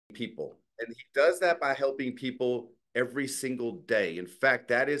people. And he does that by helping people every single day. In fact,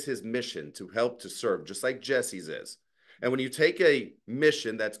 that is his mission, to help, to serve, just like Jesse's is. And when you take a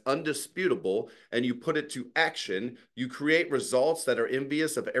mission that's undisputable and you put it to action, you create results that are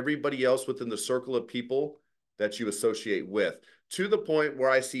envious of everybody else within the circle of people that you associate with, to the point where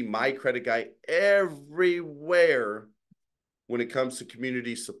I see My Credit Guy everywhere when it comes to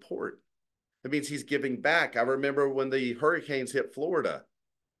community support. That means he's giving back. I remember when the hurricanes hit Florida,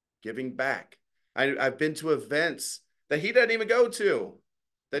 giving back. I've been to events that he doesn't even go to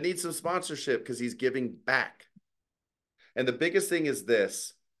that need some sponsorship because he's giving back. And the biggest thing is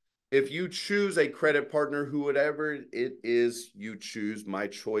this: if you choose a credit partner, whoever it is you choose, my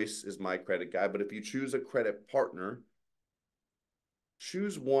choice is My Credit Guy. But if you choose a credit partner,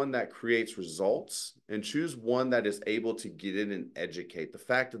 choose one that creates results and choose one that is able to get in and educate. The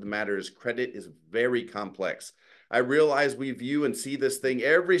fact of the matter is, credit is very complex. I realize we view and see this thing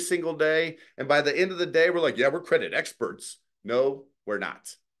every single day. And by the end of the day, we're like, yeah, we're credit experts. No, we're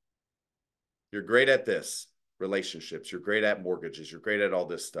not. You're great at this: relationships. You're great at mortgages. You're great at all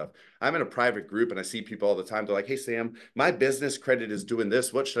this stuff. I'm in a private group and I see people all the time. They're like, hey, Sam, my business credit is doing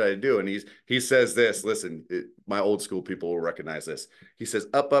this. What should I do? And he says this. Listen, my old school people will recognize this. He says,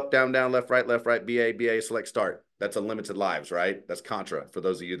 up, up, down, down, left, right, BA, BA, select, start. That's unlimited lives, right? That's Contra for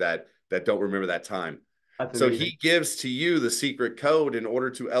those of you that don't remember that time. That's So amazing. he gives to you the secret code in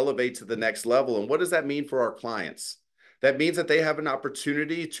order to elevate to the next level. And what does that mean for our clients? That means that they have an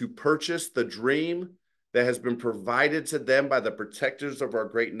opportunity to purchase the dream that has been provided to them by the protectors of our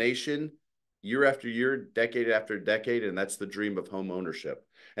great nation year after year, decade after decade, and that's the dream of home ownership.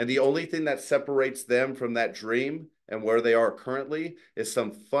 And the only thing that separates them from that dream and where they are currently is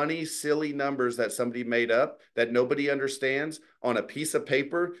some funny, silly numbers that somebody made up that nobody understands on a piece of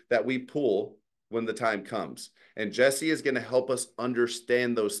paper that we pull when the time comes. And Jesse is going to help us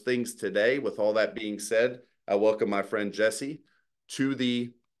understand those things today. With all that being said, I welcome my friend Jesse to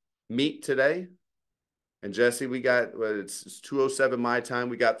the meet today. And Jesse, we got, well, it's 2:07 my time.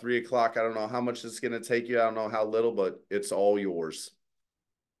 We got 3 o'clock. I don't know how much it's going to take you. I don't know how little, but it's all yours.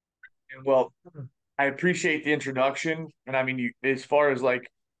 Well, I appreciate the introduction. And I mean, as far as like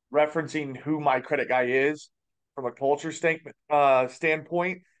referencing who My Credit Guy is from a culture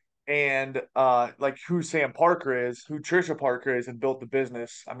standpoint, and like who Sam Parker is, who Trisha Parker is, and built the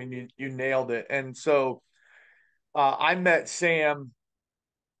business. I mean, you nailed it. And so I met Sam,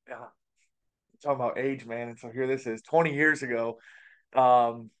 uh, talking about age, man. And so here this is 20 years ago.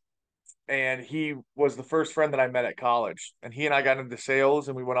 Um, and he was the first friend that I met at college. And he and I got into sales,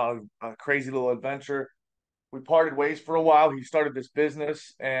 and we went on a crazy little adventure. We parted ways for a while. He started this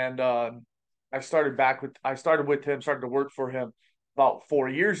business, and I started with him, started to work for him about 4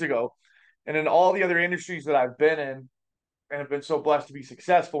 years ago. And in all the other industries that I've been in and have been so blessed to be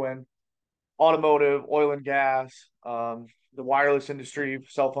successful in, automotive, oil and gas, the wireless industry,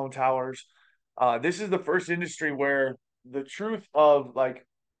 cell phone towers. This is the first industry where the truth of like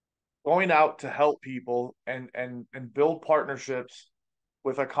going out to help people and build partnerships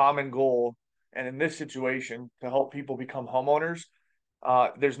with a common goal, and in this situation to help people become homeowners.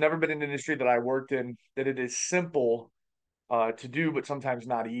 There's never been an industry that I worked in that it is simple to do, but sometimes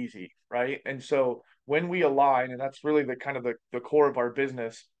not easy, right? And so when we align, and that's really the kind of the core of our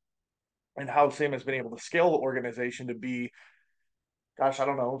business, and how Sam has been able to scale the organization to be, gosh, I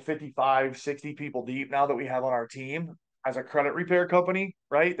don't know, 55, 60 people deep now that we have on our team as a credit repair company,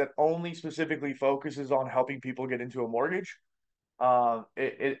 right? That only specifically focuses on helping people get into a mortgage.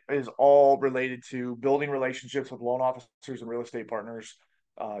 It is all related to building relationships with loan officers and real estate partners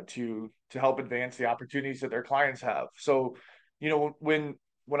to help advance the opportunities that their clients have. So,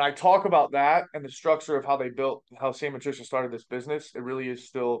 when I talk about that and the structure of how they built, how Sam and Tricia started this business, it really is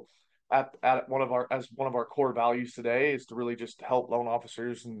still at one of our core values today, is to really just help loan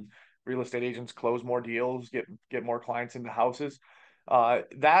officers and real estate agents close more deals, get more clients into houses.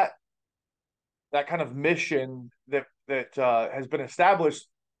 That kind of mission that has been established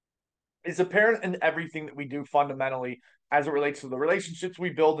is apparent in everything that we do fundamentally as it relates to the relationships we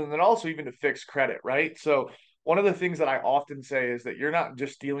build, and then also even to fix credit, right? So one of the things that I often say is that you're not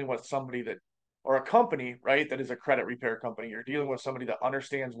just dealing with somebody that, or a company, right, that is a credit repair company. You're dealing with somebody that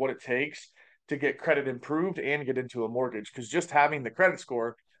understands what it takes to get credit improved and get into a mortgage, because just having the credit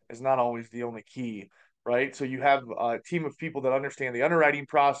score is not always the only key, right? So you have a team of people that understand the underwriting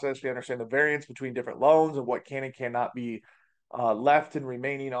process, they understand the variance between different loans and what can and cannot be left and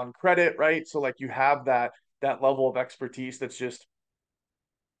remaining on credit, right? So like you have that level of expertise that's just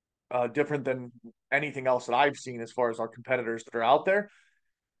different than anything else that I've seen as far as our competitors that are out there.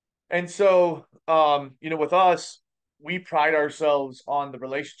 And so, with us, we pride ourselves on the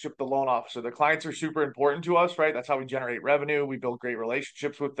relationship with the loan officer. The clients are super important to us, right? That's how we generate revenue. We build great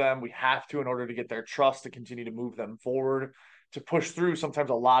relationships with them. We have to in order to get their trust to continue to move them forward, to push through sometimes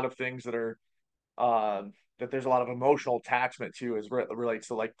a lot of things that are that there's a lot of emotional attachment to as it relates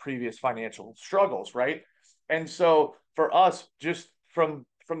to like previous financial struggles, right? And so for us, just from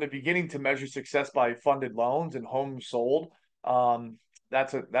the beginning to measure success by funded loans and homes sold, um,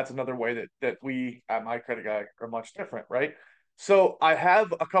 that's another way that we at My Credit Guy are much different, right? So I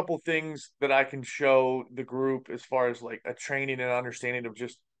have a couple things that I can show the group as far as like a training and understanding of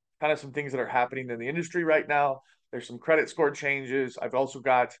just kind of some things that are happening in the industry right now. There's some credit score changes. I've also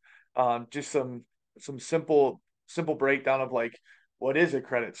got just some simple breakdown of like what is a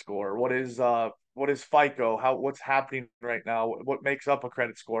credit score, what is FICO, what's happening right now, what makes up a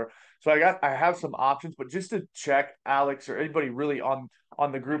credit score. So I have some options, but just to check, Alex, or anybody really on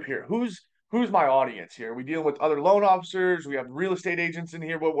the group here, who's my audience here? Are we dealing with other loan officers? We have real estate agents in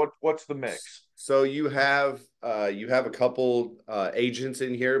here. What's the mix? So you have a couple agents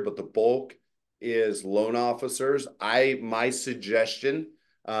in here, but the bulk is loan officers. My suggestion,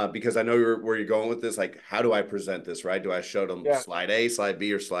 because I know where you're going with this, like how do I present this, right? Do I show them Yeah. slide A, slide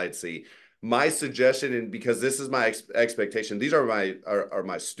B, or slide C? My suggestion, and because this is my expectation, these are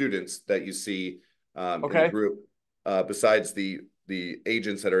my students that you see in the Okay. group, besides the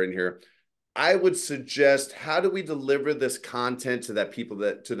agents that are in here. I would suggest, how do we deliver this content to the people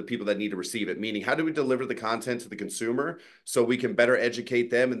that need to receive it? Meaning, how do we deliver the content to the consumer so we can better educate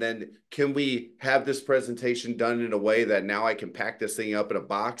them? And then can we have this presentation done in a way that now I can pack this thing up in a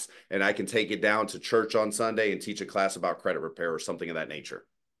box and I can take it down to church on Sunday and teach a class about credit repair or something of that nature?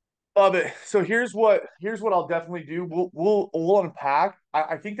 Love it. So here's what I'll definitely do. We'll unpack.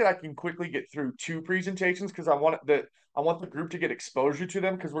 I think that I can quickly get through two presentations because I want the group to get exposure to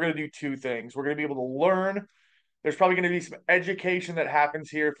them because we're gonna do two things. We're gonna be able to learn. There's probably gonna be some education that happens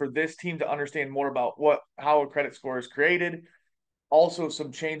here for this team to understand more about how a credit score is created, also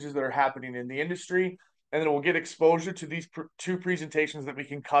some changes that are happening in the industry, and then we'll get exposure to these two presentations that we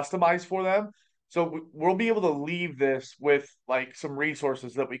can customize for them. So we'll be able to leave this with like some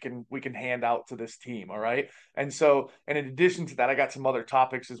resources that we can hand out to this team. All right. And so, and in addition to that, I got some other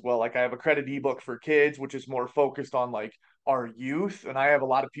topics as well. Like I have a credit ebook for kids, which is more focused on like our youth. And I have a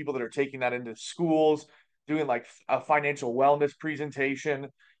lot of people that are taking that into schools, doing like a financial wellness presentation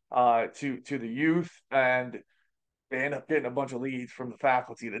to the youth. And they end up getting a bunch of leads from the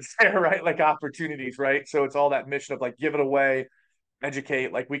faculty that's there, right? Like opportunities, right? So it's all that mission of like give it away,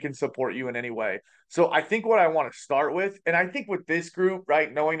 educate, like we can support you in any way. So I think what I want to start with, and I think with this group,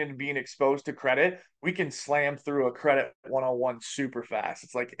 right, knowing and being exposed to credit, we can slam through a credit 101 super fast.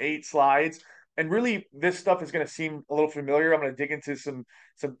 It's like 8 slides. And really this stuff is going to seem a little familiar. I'm going to dig into some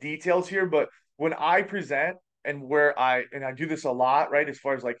details here, but when I present and I do this a lot, right, as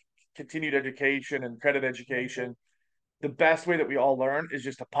far as like continued education and credit education, the best way that we all learn is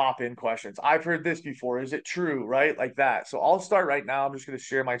just to pop in questions. I've heard this before. Is it true? Right? Like that. So I'll start right now. I'm just going to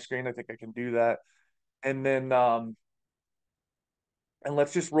share my screen. I think I can do that. And then, and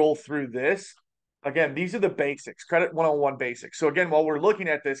let's just roll through this. Again, these are the basics, credit 101 basics. So again, while we're looking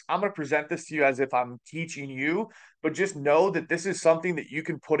at this, I'm going to present this to you as if I'm teaching you, but just know that this is something that you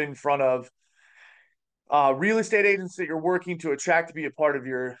can put in front of real estate agents that you're working to attract to be a part of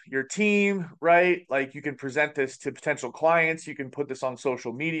your team, right? Like you can present this to potential clients, you can put this on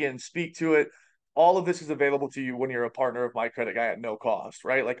social media and speak to it. All of this is available to you when you're a partner of My Credit Guy at no cost,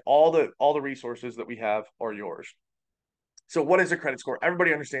 right? Like all the resources that we have are yours. So what is a credit score?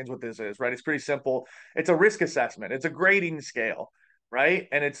 Everybody understands what this is, right? It's pretty simple. It's a risk assessment. It's a grading scale, right?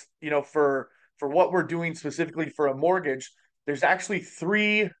 And it's, for what we're doing specifically for a mortgage, there's actually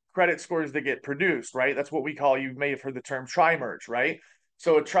three credit scores that get produced, right? That's what we call, you may have heard the term tri-merge, right?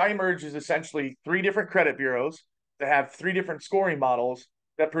 So a tri-merge is essentially three different credit bureaus that have three different scoring models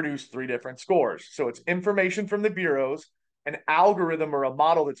that produce three different scores. So it's information from the bureaus, an algorithm or a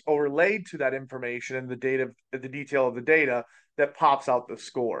model that's overlaid to that information and the detail of the data that pops out the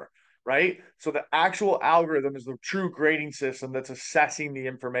score, right? So the actual algorithm is the true grading system that's assessing the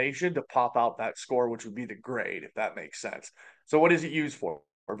information to pop out that score, which would be the grade, if that makes sense. So what is it used for?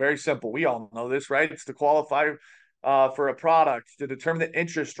 Very simple. We all know this, right? It's to qualify for a product, to determine the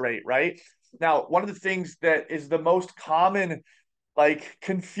interest rate, right? Now, one of the things that is the most common like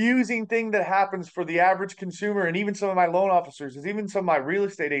confusing thing that happens for the average consumer and even some of my loan officers is even some of my real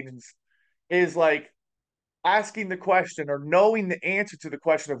estate agents is like asking the question or knowing the answer to the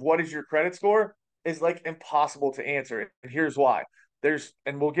question of what is your credit score is like impossible to answer. And here's why.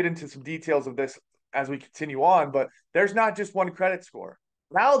 And we'll get into some details of this as we continue on, but there's not just one credit score,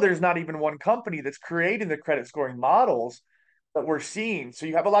 Now there's not even one company that's creating the credit scoring models that we're seeing. So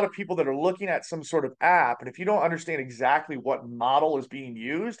you have a lot of people that are looking at some sort of app, and if you don't understand exactly what model is being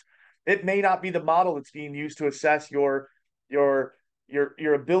used, it may not be the model that's being used to assess your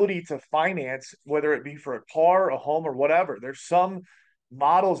your ability to finance, whether it be for a car, a home, or whatever. There's some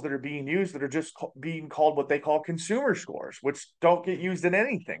models that are being used that are just being called what they call consumer scores, which don't get used in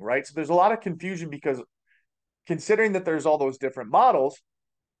anything, right? So there's a lot of confusion because considering that there's all those different models,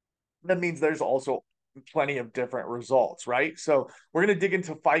 that means there's also plenty of different results, right? So we're going to dig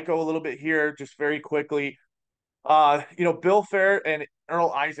into FICO a little bit here, just very quickly. Bill Fair and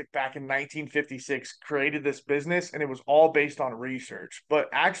Earl Isaac back in 1956 created this business, and it was all based on research. But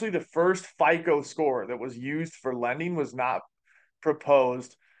actually, the first FICO score that was used for lending was not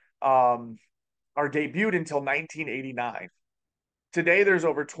proposed or debuted until 1989. Today, there's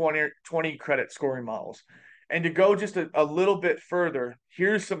over 20 credit scoring models. And to go just a little bit further,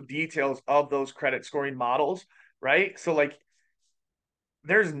 here's some details of those credit scoring models, right? So, like,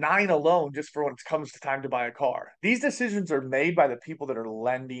 there's 9 alone just for when it comes to time to buy a car. These decisions are made by the people that are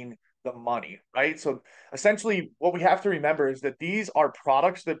lending the money, right? So, essentially, what we have to remember is that these are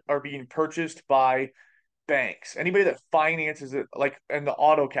products that are being purchased by banks. Anybody that finances it, like in the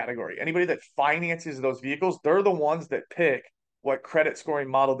auto category, anybody that finances those vehicles, they're the ones that pick what credit scoring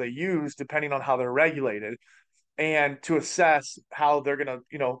model they use depending on how they're regulated and to assess how they're going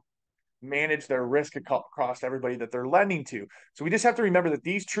to, manage their risk across everybody that they're lending to. So we just have to remember that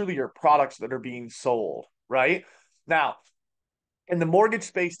these truly are products that are being sold, right? Now, in the mortgage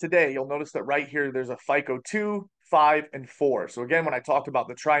space today, you'll notice that right here, there's a FICO 2, 5, and 4. So again, when I talked about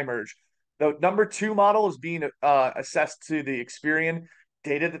the tri-merge, the number 2 model is being assessed to the Experian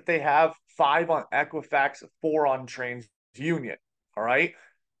data that they have, 5 on Equifax, 4 on TransUnion. All right.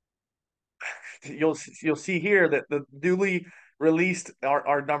 You'll see here that the newly released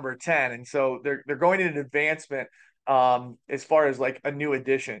are number 10. And so they're going in an advancement as far as like a new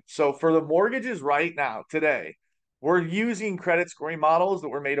addition. So for the mortgages right now, today, we're using credit scoring models that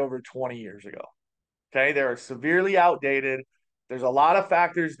were made over 20 years ago. Okay. They're severely outdated. There's a lot of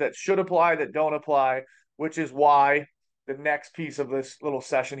factors that should apply that don't apply, which is why the next piece of this little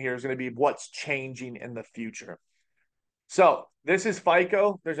session here is going to be what's changing in the future. So this is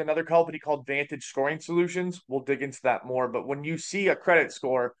FICO. There's another company called Vantage Scoring Solutions. We'll dig into that more. But when you see a credit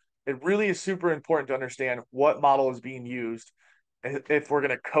score, it really is super important to understand what model is being used if we're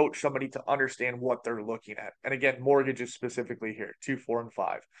going to coach somebody to understand what they're looking at. And again, mortgages specifically here, 2, 4, and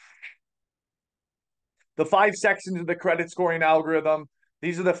 5. The 5 sections of the credit scoring algorithm,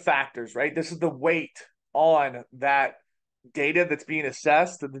 these are the factors, right? This is the weight on that data that's being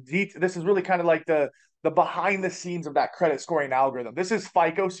assessed. This is really kind of like the behind the scenes of that credit scoring algorithm. This is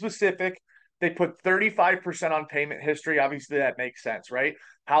FICO specific. They put 35% on payment history. Obviously, that makes sense, right?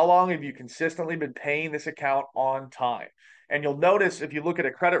 How long have you consistently been paying this account on time? And you'll notice if you look at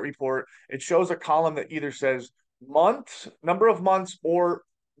a credit report, it shows a column that either says months, number of months, or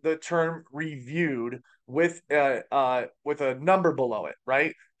the term reviewed with a number below it,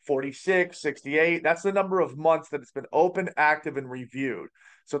 right? 46, 68. That's the number of months that it's been open, active, and reviewed.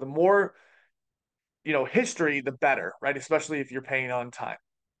 So the more, history, the better, right? Especially if you're paying on time.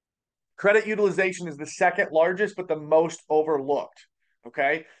 Credit utilization is the second largest, but the most overlooked.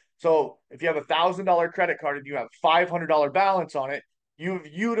 Okay. So if you have $1,000 credit card and you have $500 balance on it, you've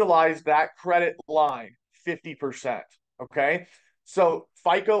utilized that credit line 50%. Okay. So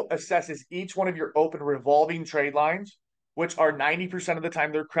FICO assesses each one of your open revolving trade lines, which are 90% of the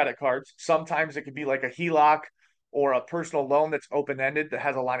time they're credit cards. Sometimes it could be like a HELOC or a personal loan that's open ended that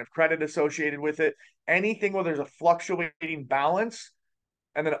has a line of credit associated with it. Anything where there's a fluctuating balance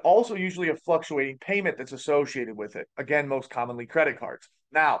and then also usually a fluctuating payment that's associated with it. Again, most commonly credit cards.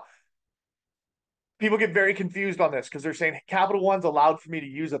 Now, people get very confused on this because they're saying Capital One's allowed for me to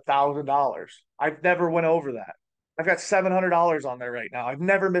use $1,000. I've never went over that. I've got $700 on there right now. I've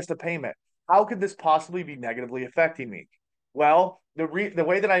never missed a payment. How could this possibly be negatively affecting me? Well, the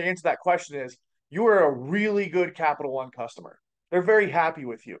way that I answer that question is you are a really good Capital One customer. They're very happy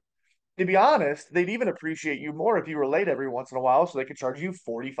with you. To be honest, they'd even appreciate you more if you were late every once in a while so they could charge you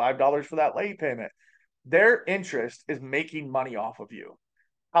 $45 for that late payment. Their interest is making money off of you.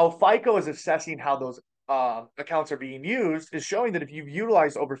 How FICO is assessing how those accounts are being used is showing that if you've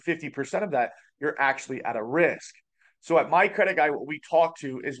utilized over 50% of that, you're actually at a risk. So at My Credit Guy, what we talk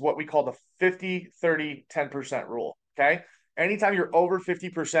to is what we call the 50, 30, 10% rule. Okay. Anytime you're over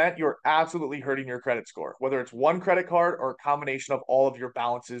 50%, you're absolutely hurting your credit score, whether it's one credit card or a combination of all of your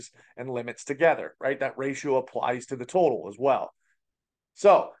balances and limits together, right? That ratio applies to the total as well.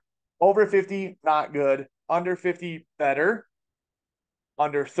 So over 50, not good. Under 50, better.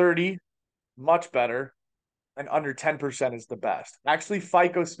 Under 30, much better, and under 10% is the best. Actually,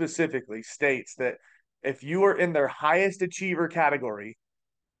 FICO specifically states that if you are in their highest achiever category,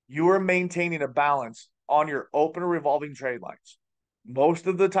 you are maintaining a balance on your open or revolving trade lines, most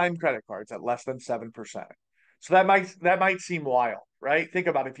of the time credit cards, at less than 7%. So that might seem wild, right? Think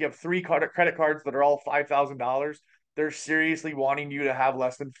about it. If you have three credit cards that are all $5,000, they're seriously wanting you to have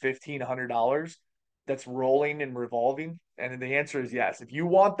less than $1,500 that's rolling and revolving. And the answer is yes. If you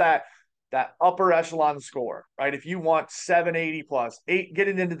want that upper echelon score, right? If you want 780 plus,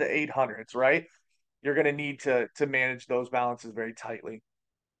 getting into the 800s, right? You're going to need to manage those balances very tightly.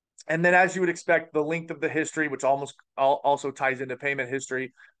 And then, as you would expect, the length of the history, which almost also ties into payment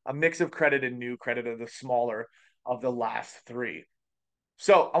history, a mix of credit and new credit are the smaller of the last three.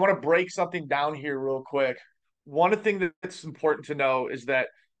 So I want to break something down here real quick. One thing that's important to know is that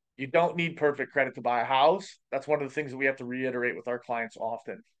you don't need perfect credit to buy a house. That's one of the things that we have to reiterate with our clients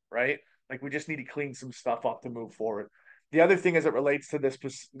often, right? Like we just need to clean some stuff up to move forward. The other thing as it relates to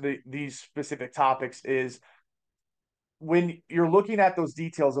these specific topics is when you're looking at those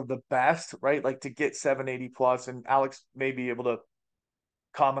details of the best, right? Like to get 780 plus, and Alex may be able to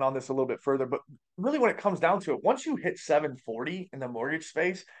comment on this a little bit further, but really when it comes down to it, once you hit 740 in the mortgage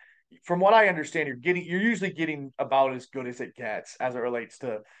space, from what I understand, you're usually getting about as good as it gets as it relates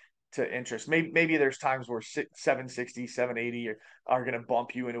to interest. Maybe there's times where 760, 780 are going to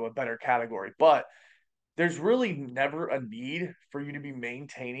bump you into a better category, but there's really never a need for you to be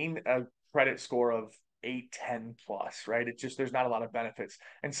maintaining a credit score of 810 plus, right? It's just there's not a lot of benefits.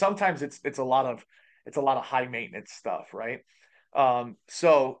 And sometimes it's a lot of high maintenance stuff, right?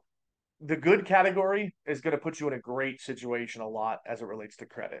 So the good category is going to put you in a great situation a lot as it relates to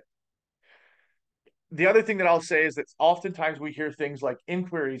credit. The other thing that I'll say is that oftentimes we hear things like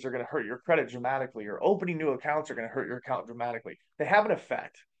inquiries are going to hurt your credit dramatically, or opening new accounts are going to hurt your account dramatically. They have an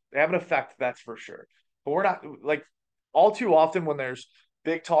effect. They have an effect, that's for sure. But we're not like all too often when there's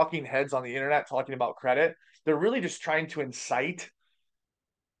big talking heads on the internet talking about credit, they're really just trying to incite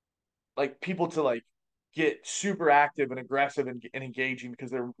like people to like get super active and aggressive and engaging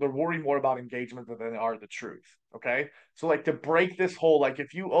because they're worried more about engagement than they are the truth. Okay. So like to break this whole, like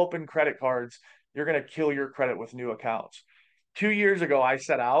if you open credit cards, you're going to kill your credit with new accounts. 2 years ago, I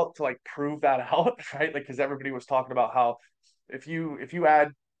set out to like prove that out, right? Like, cause everybody was talking about how if you add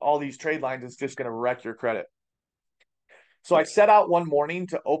all these trade lines, it's just going to wreck your credit. So I set out one morning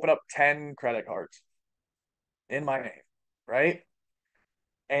to open up 10 credit cards in my name, right?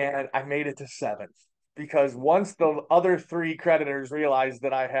 And I made it to 7 because once the other 3 creditors realized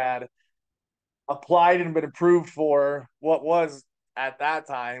that I had applied and been approved for what was at that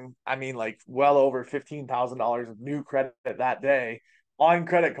time, I mean, like well over $15,000 of new credit that day on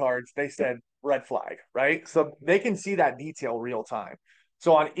credit cards, they said red flag, right? So they can see that detail real time.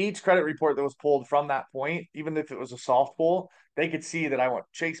 So on each credit report that was pulled from that point, even if it was a soft pull, they could see that I went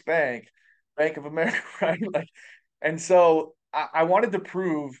Chase Bank, Bank of America, right? Like, and so I wanted to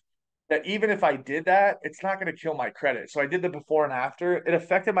prove that even if I did that, it's not going to kill my credit. So I did the before and after. It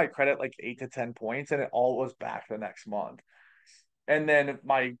affected my credit like 8 to 10 points, and it all was back the next month. And then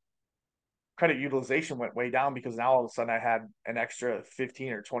my credit utilization went way down because now all of a sudden I had an extra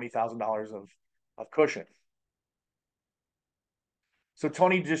 $15,000 or $20,000 of cushion. So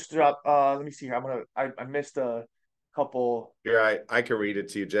Tony just dropped. Let me see here. I missed a couple. Here, I can read it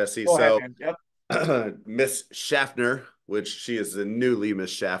to you, Jesse. Go ahead, So man. Yep. Miss Schaffner, which she is the newly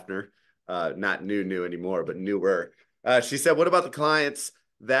Miss Schaffner, not new anymore, but newer. She said, what about the clients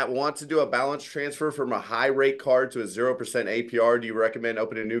that want to do a balance transfer from a high rate card to a 0% APR? Do you recommend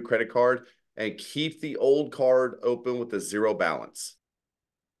opening a new credit card and keep the old card open with a zero balance?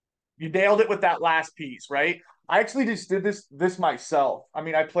 You nailed it with that last piece, right? I actually just did this myself. I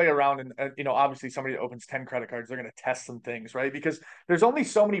mean, I play around and obviously somebody that opens 10 credit cards, they're going to test some things, right? Because there's only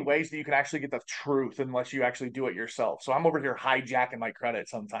so many ways that you can actually get the truth unless you actually do it yourself. So I'm over here hijacking my credit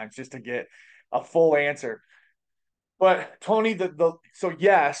sometimes just to get a full answer. But Tony, so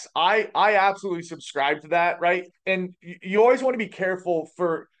yes, I absolutely subscribe to that, right? And you always want to be careful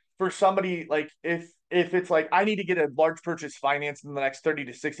for somebody like if it's like I need to get a large purchase financed in the next 30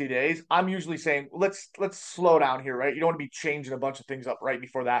 to 60 days, I'm usually saying let's slow down here, right? You don't want to be changing a bunch of things up right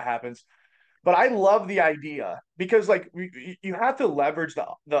before that happens. But I love the idea because like you have to leverage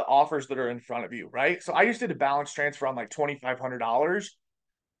the offers that are in front of you, right? So I just did a balance transfer on like $2,500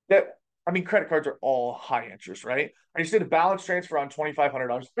 that I mean, credit cards are all high interest, right? I just did a balance transfer on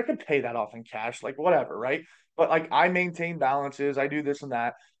 $2,500. I could pay that off in cash, like whatever, right? But like I maintain balances, I do this and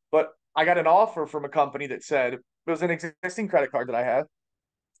that. But I got an offer from a company that said it was an existing credit card that I had.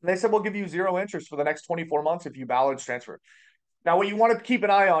 And they said, we'll give you zero interest for the next 24 months if you balance transfer. Now, what you want to keep an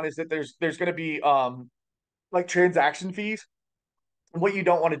eye on is that there's going to be like transaction fees. And what you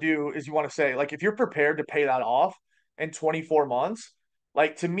don't want to do is you want to say, like, if you're prepared to pay that off in 24 months,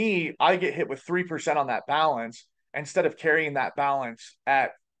 like to me, I get hit with 3% on that balance instead of carrying that balance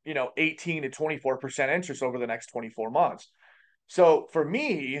at 18 to 24% interest over the next 24 months. So for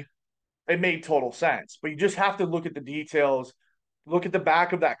me, it made total sense. But you just have to look at the details, look at the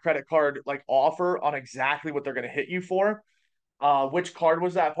back of that credit card like offer on exactly what they're going to hit you for. Which card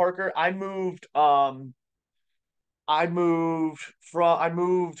was that, Parker? I moved from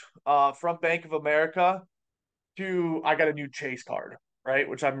Bank of America to I got a new Chase card, right?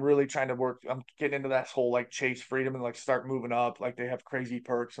 Which I'm really trying to work. I'm getting into that whole like Chase freedom and like start moving up. Like they have crazy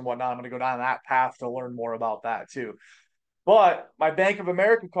perks and whatnot. I'm gonna go down that path to learn more about that too. But my Bank of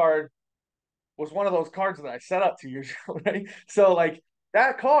America card was one of those cards that I set up 2 years ago, right? So like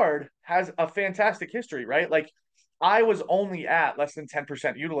that card has a fantastic history, right? Like I was only at less than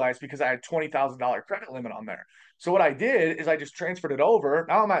 10% utilized because I had $20,000 credit limit on there. So what I did is I just transferred it over.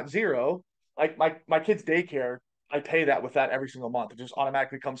 Now I'm at zero. Like my kid's daycare, I pay that with that every single month. It just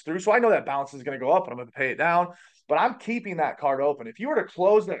automatically comes through. So I know that balance is going to go up and I'm going to pay it down, but I'm keeping that card open. If you were to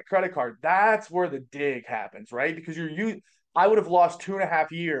close that credit card, that's where the dig happens, right? Because I would have lost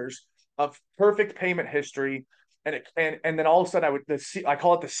 2.5 years of perfect payment history, and then all of a sudden I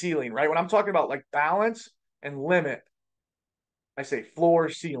call it the ceiling, right? When I'm talking about like balance and limit, I say floor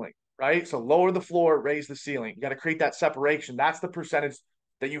ceiling, right? So lower the floor, raise the ceiling. You got to create that separation. That's the percentage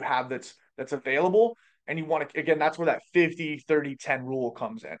that you have that's available. And you want to, again, that's where that 50-30-10 rule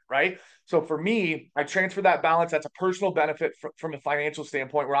comes in, right? So for me, I transfer that balance. That's a personal benefit from a financial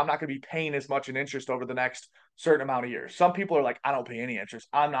standpoint where I'm not going to be paying as much in interest over the next certain amount of years. Some people are like, I don't pay any interest.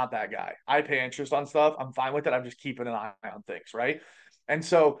 I'm not that guy. I pay interest on stuff. I'm fine with it. I'm just keeping an eye on things, right? And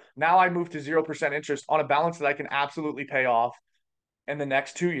so now I move to 0% interest on a balance that I can absolutely pay off in the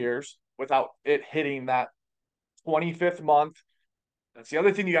next 2 years without it hitting that 25th month. That's the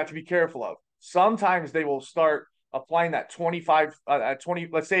other thing you have to be careful of. Sometimes they will start applying that 25 at 20,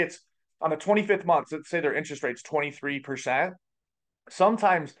 let's say it's on the 25th month, let's say their interest rate's 23%.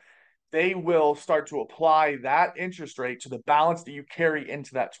 Sometimes they will start to apply that interest rate to the balance that you carry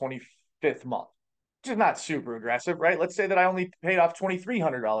into that 25th month, which is not super aggressive, right? Let's say that I only paid off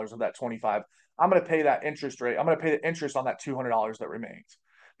 $2,300 of that 25. I'm going to pay that interest rate. I'm going to pay the interest on that $200 that remains.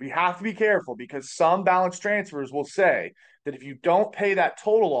 But you have to be careful because some balance transfers will say that if you don't pay that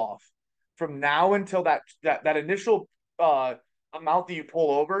total off from now until that initial amount that you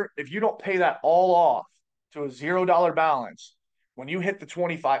pull over, if you don't pay that all off to a $0 balance, when you hit the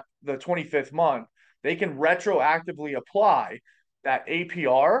 25th month, they can retroactively apply that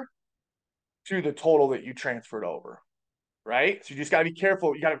APR to the total that you transferred over, right? So you just got to be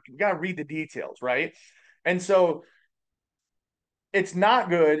careful. You got to read the details, right? And so it's not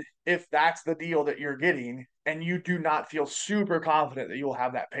good if that's the deal that you're getting and you do not feel super confident that you'll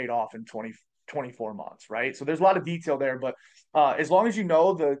have that paid off in 24 months, right? So there's a lot of detail there, but as long as you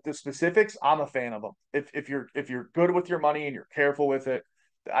know the specifics, I'm a fan of them. If you're good with your money and you're careful with it,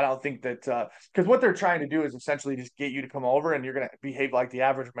 I don't think that because what they're trying to do is essentially just get you to come over and you're gonna behave like the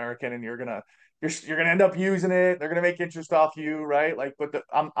average American and you're gonna end up using it. They're gonna make interest off you, right? Like, but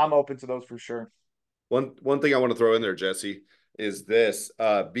I'm open to those for sure. One thing I want to throw in there, Jesse, is this: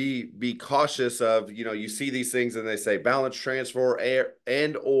 be cautious of, you see these things and they say balance transfer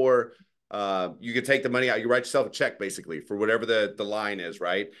and or you could take the money out, you write yourself a check basically for whatever the line is,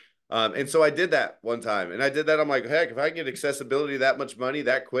 right? And so I did that one time, and I did that. I'm like, heck, if I can get accessibility that much money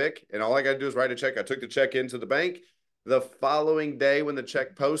that quick, and all I got to do is write a check. I took the check into the bank. The following day, when the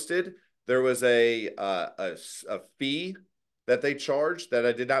check posted, there was a fee that they charged that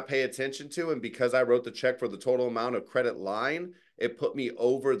I did not pay attention to. And because I wrote the check for the total amount of credit line, it put me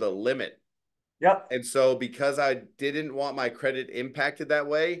over the limit. Yep. And so because I didn't want my credit impacted that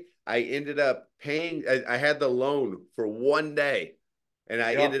way, I ended up paying, I had the loan for one day and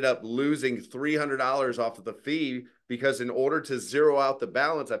I Yep. ended up losing $300 off of the fee because in order to zero out the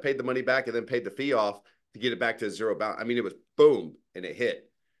balance, I paid the money back and then paid the fee off to get it back to zero balance. I mean, it was boom and it hit.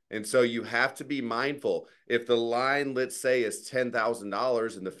 And so you have to be mindful. If the line, let's say, is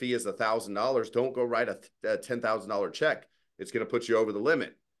 $10,000 and the fee is $1,000, don't go write a $10,000 check. It's going to put you over the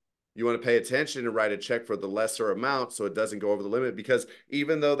limit. You want to pay attention and write a check for the lesser amount so it doesn't go over the limit, because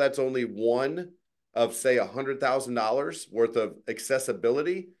even though that's only one of, say, $100,000 worth of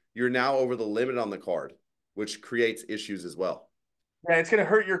accessibility, you're now over the limit on the card, which creates issues as well. Yeah, it's gonna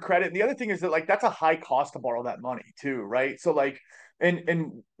hurt your credit. And the other thing is that like that's a high cost to borrow that money too, right? So like,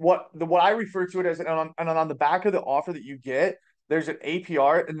 and what I refer to it as, and on the back of the offer that you get, there's an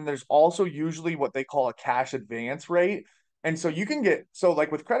APR, and then there's also usually what they call a cash advance rate. And so you can get, so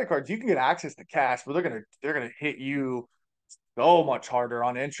like with credit cards, you can get access to cash, but they're gonna hit you so much harder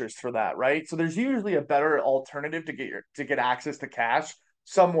on interest for that, right? So there's usually a better alternative to get access to cash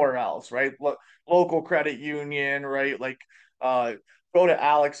somewhere else, right? Local credit union, right? Like uh go to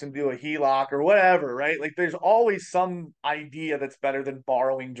Alex and do a HELOC or whatever, right? Like there's always some idea that's better than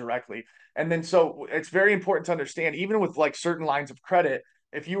borrowing directly. And then so it's very important to understand, even with like certain lines of credit,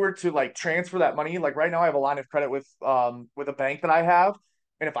 if you were to like transfer that money, like right now I have a line of credit with a bank that I have,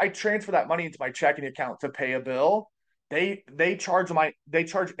 and if I transfer that money into my checking account to pay a bill, they charge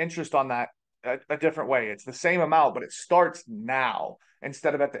interest on that a different way. It's the same amount, but it starts now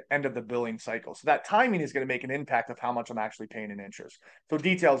instead of at the end of the billing cycle. So that timing is going to make an impact of how much I'm actually paying in interest. So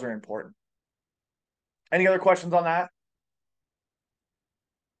details are important. Any other questions on that?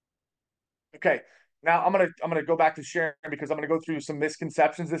 Okay. Now I'm gonna go back to sharing because I'm gonna go through some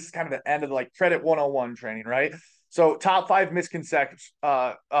misconceptions. This is kind of the end of the like credit 101 training, right? So top five misconceptions.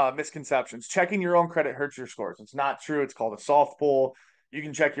 Checking your own credit hurts your scores. It's not true. It's called a soft pull. You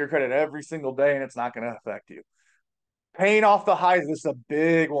can check your credit every single day and it's not going to affect you. Paying off the highest, this is a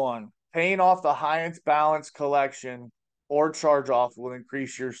big one. Paying off the highest balance collection or charge off will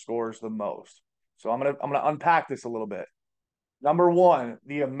increase your scores the most. So I'm gonna unpack this a little bit. Number one,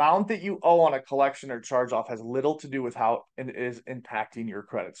 the amount that you owe on a collection or charge off has little to do with how it is impacting your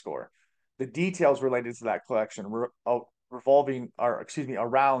credit score. The details related to that collection revolving, or excuse me,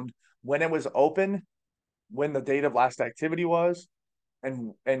 around when it was open, when the date of last activity was,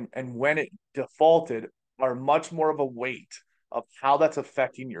 and when it defaulted are much more of a weight of how that's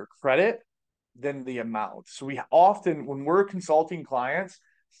affecting your credit than the amount. So we often, when we're consulting clients,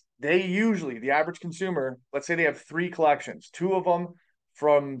 they usually, the average consumer, let's say they have three collections, two of them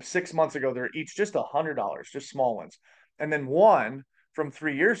from 6 months ago, they're each just $100, just small ones. And then one from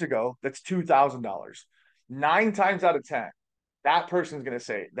 3 years ago, that's $2,000. 9 times out of 10, that person's going to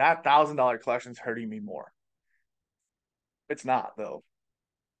say that $1,000 collection is hurting me more. It's not though.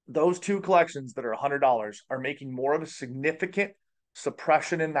 Those two collections that are $100 are making more of a significant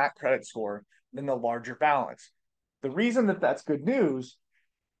suppression in that credit score than the larger balance. The reason that that's good news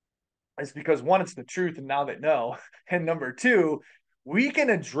is because one, it's the truth, and now they know. And number two, we can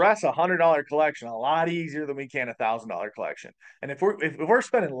address $100 collection a lot easier than we can $1,000 collection. And if we're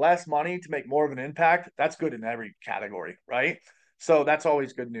spending less money to make more of an impact, that's good in every category, right? So that's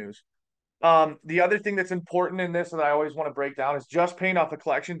always good news. The other thing that's important in this that I always want to break down is just paying off a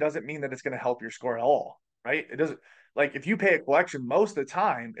collection doesn't mean that it's going to help your score at all, right? It doesn't, like if you pay a collection most of the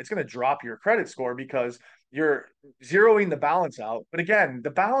time, it's going to drop your credit score because you're zeroing the balance out. But again,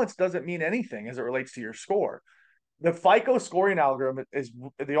 the balance doesn't mean anything as it relates to your score. The FICO scoring algorithm is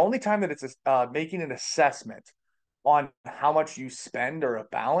the only time that it's making an assessment on how much you spend or a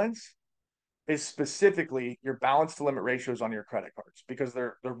balance is specifically your balance to limit ratios on your credit cards because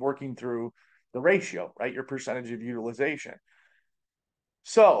they're working through the ratio, right? Your percentage of utilization.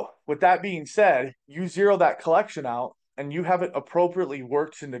 So, with that being said, you zero that collection out and you have it appropriately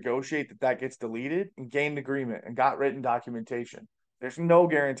worked to negotiate that that gets deleted and gained agreement and got written documentation. There's no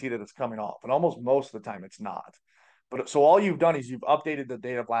guarantee that it's coming off, and almost most of the time it's not. But so all you've done is you've updated the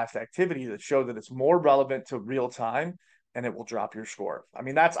date of last activity that show that it's more relevant to real time and it will drop your score. I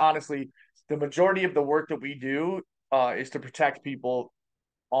mean, that's honestly the majority of the work that we do is to protect people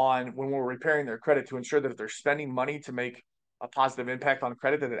on when we're repairing their credit to ensure that if they're spending money to make a positive impact on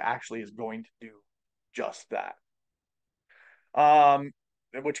credit, that it actually is going to do just that. Um,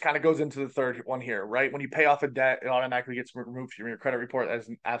 which kind of goes into the third one here, right? When you pay off a debt, it automatically gets removed from your credit report. That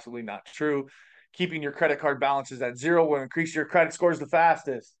is absolutely not true. Keeping your credit card balances at zero will increase your credit scores the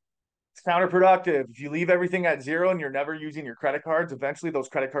fastest. It's counterproductive. If you leave everything at zero and you're never using your credit cards, eventually those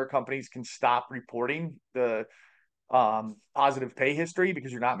credit card companies can stop reporting the positive pay history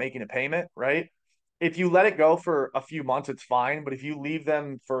because you're not making a payment, right? If you let it go for a few months, it's fine. But if you leave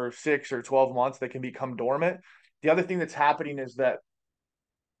them for 6 or 12 months, they can become dormant. The other thing that's happening is that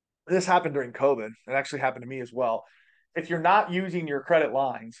this happened during COVID. It actually happened to me as well. If you're not using your credit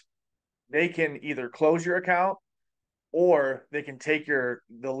lines, they can either close your account or they can take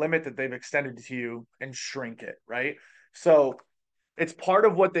the limit that they've extended to you and shrink it, right? So it's part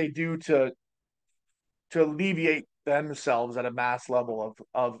of what they do to alleviate themselves at a mass level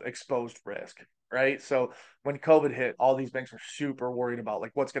of exposed risk, right? So when COVID hit, all these banks were super worried about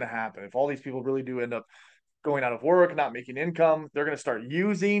like what's going to happen if all these people really do end up going out of work, not making income. They're going to start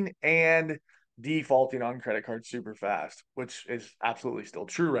using and defaulting on credit cards super fast, which is absolutely still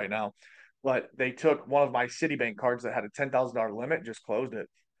true right now. But they took one of my Citibank cards that had a $10,000 limit, just closed it.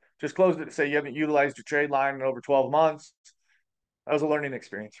 Just closed it to say you haven't utilized your trade line in over 12 months. That was a learning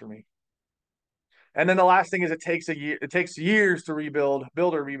experience for me. And then the last thing is it takes years to build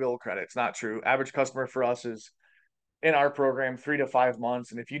or rebuild credit. It's not true. Average customer for us is in our program 3 to 5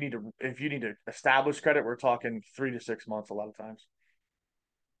 months. And if you need to establish credit, we're talking 3 to 6 months a lot of times.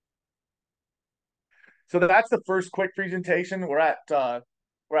 So that's the first quick presentation. We're at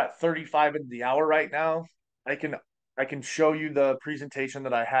 35 in the hour right now. I can I can show you the presentation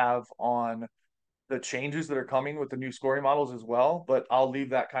that I have on the changes that are coming with the new scoring models as well, but I'll leave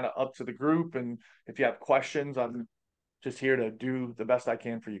that kind of up to the group. And if you have questions, I'm just here to do the best I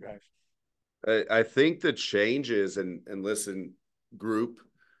can for you guys. I think the changes and listen, group,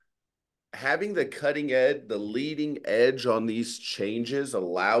 having the cutting edge, the leading edge on these changes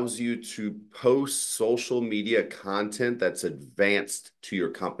allows you to post social media content that's advanced to your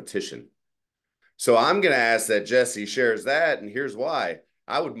competition. So I'm going to ask that Jesse shares that, and here's why.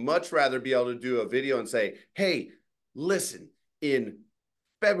 I would much rather be able to do a video and say, hey, listen, in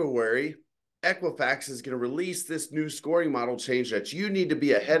February, Equifax is going to release this new scoring model change that you need to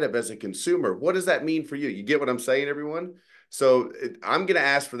be ahead of as a consumer. What does that mean for you? You get what I'm saying, everyone? So I'm going to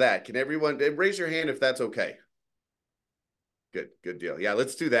ask for that. Can everyone raise your hand if that's okay? Good deal. Yeah,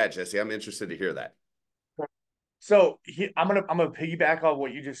 let's do that, Jesse. I'm interested to hear that. So I'm gonna piggyback on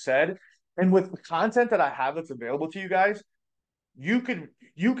what you just said, and with the content that I have that's available to you guys, you can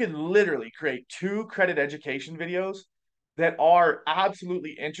literally create 2 credit education videos that are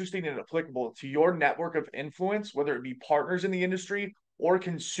absolutely interesting and applicable to your network of influence, whether it be partners in the industry or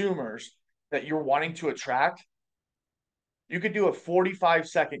consumers that you're wanting to attract. You could do a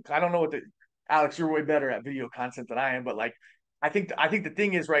 45-second. I don't know what the Alex, you're way better at video content than I am, but like I think the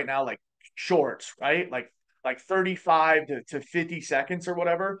thing is right now, like shorts, right? Like 35 to 50 seconds or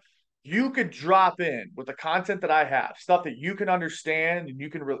whatever. You could drop in with the content that I have, stuff that you can understand and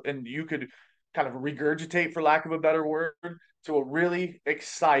you could kind of regurgitate, for lack of a better word, to a really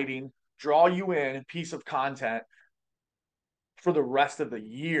exciting, draw you in piece of content for the rest of the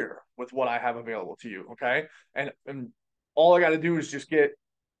year with what I have available to you. Okay. And all I got to do is just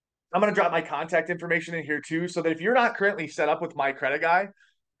I'm going to drop my contact information in here too, so that if you're not currently set up with My Credit Guy,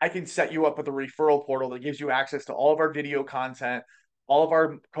 I can set you up with a referral portal that gives you access to all of our video content, all of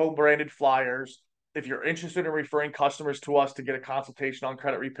our co-branded flyers. If you're interested in referring customers to us to get a consultation on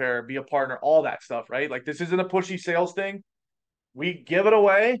credit repair, be a partner, all that stuff, right? Like this isn't a pushy sales thing. We give it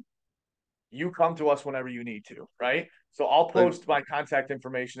away. You come to us whenever you need to, right? So I'll But post my contact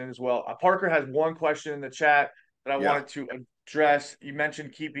information in as well. Parker has one question in the chat that I yeah, wanted to address. You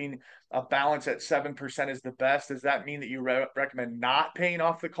mentioned keeping a balance at 7% is the best. Does that mean that you recommend not paying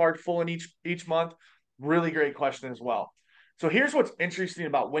off the card full in each month? Really great question as well. So here's what's interesting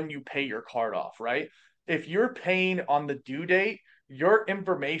about when you pay your card off, right? If you're paying on the due date, your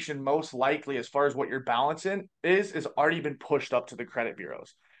information most likely, as far as what your balance in is already been pushed up to the credit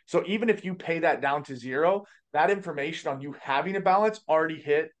bureaus. So even if you pay that down to zero, that information on you having a balance already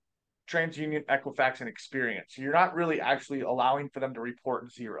hit TransUnion, Equifax, and Experian. So you're not really actually allowing for them to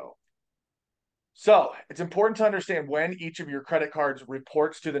report zero. So it's important to understand when each of your credit cards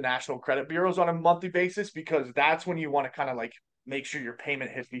reports to the national credit bureaus on a monthly basis, because that's when you want to kind of like make sure your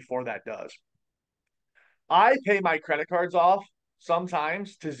payment hits before that does. I pay my credit cards off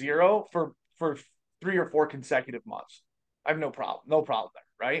sometimes to zero for 3 or 4 consecutive months. I have no problem there,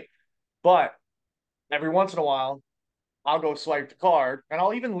 right? But every once in a while, I'll go swipe the card, and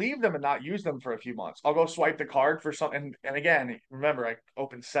I'll even leave them and not use them for a few months. I'll go swipe the card for something. And again, remember, I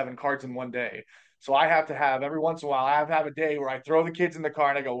opened 7 cards in one day. So I have to have every once in a while, I have to have a day where I throw the kids in the car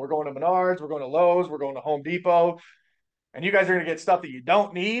and I go, we're going to Menards, we're going to Lowe's, we're going to Home Depot. And you guys are going to get stuff that you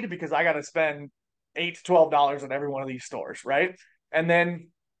don't need because I got to spend $8 to $12 on every one of these stores, right? And then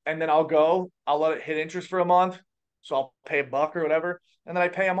I'll let it hit interest for a month. So I'll pay a buck or whatever, and then I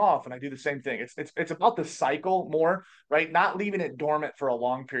pay them off, and I do the same thing. It's about the cycle more, right? Not leaving it dormant for a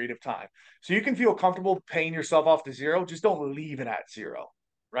long period of time. So you can feel comfortable paying yourself off to zero. Just don't leave it at zero,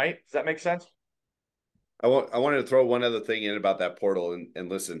 right? Does that make sense? I wanted to throw one other thing in about that portal and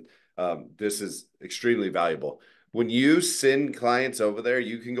listen, this is extremely valuable. When you send clients over there,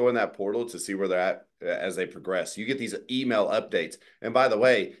 you can go in that portal to see where they're at as they progress. You get these email updates. And by the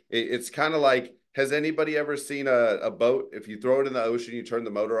way, it's kind of like, has anybody ever seen a boat? If you throw it in the ocean, you turn the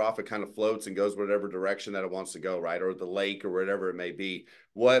motor off, it kind of floats and goes whatever direction that it wants to go, right? Or the lake or whatever it may be.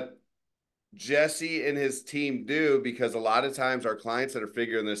 What Jesse and his team do, because a lot of times our clients that are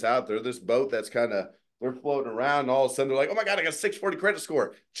figuring this out, they're this boat that's kind of they're floating around, and all of a sudden they're like, "Oh my god, I got a 640 credit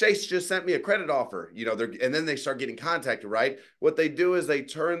score. Chase just sent me a credit offer." And then they start getting contacted, right? What they do is they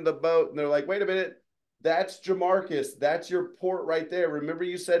turn the boat and they're like, "Wait a minute, that's Jamarcus. That's your port right there. Remember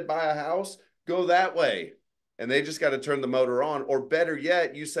you said buy a house? Go that way." And they just got to turn the motor on. Or better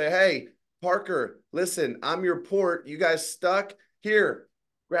yet, you say, "Hey, Parker, listen, I'm your port. You guys stuck? Here,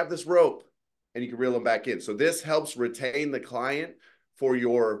 grab this rope, and you can reel them back in. So this helps retain the client for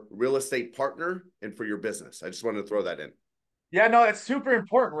your real estate partner and for your business. I just wanted to throw that in. Yeah, no, it's super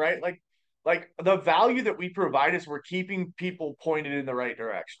important, right? Like the value that we provide is we're keeping people pointed in the right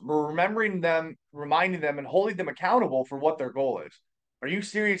direction. We're remembering them, reminding them, and holding them accountable for what their goal is. Are you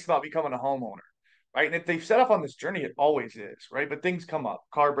serious about becoming a homeowner? Right. And if they've set up on this journey, it always is, right? But things come up,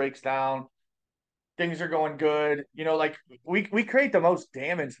 car breaks down, things are going good. Like we create the most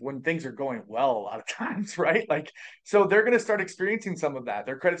damage when things are going well a lot of times, right? Like so they're going to start experiencing some of that.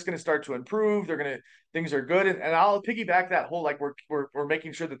 Their credit's going to start to improve. Things are good, and I'll piggyback that whole like we're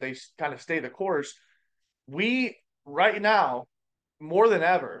making sure that they kind of stay the course. We right now more than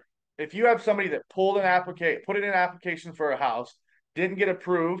ever, if you have somebody that put in an application for a house, didn't get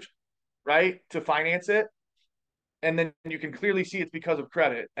approved, right, to finance it, and then you can clearly see it's because of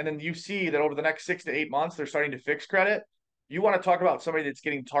credit, and then you see that over the next 6 to 8 months they're starting to fix credit. You want to talk about somebody that's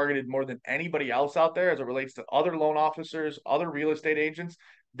getting targeted more than anybody else out there as it relates to other loan officers, other real estate agents.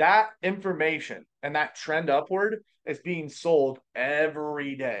 That information and that trend upward is being sold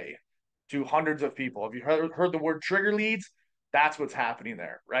every day to hundreds of people. Have you heard the word trigger leads? That's what's happening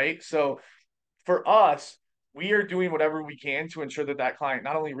there, right? So for us, we are doing whatever we can to ensure that that client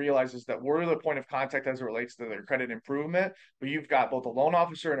not only realizes that we're the point of contact as it relates to their credit improvement, but you've got both a loan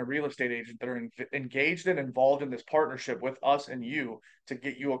officer and a real estate agent that are engaged and involved in this partnership with us and you to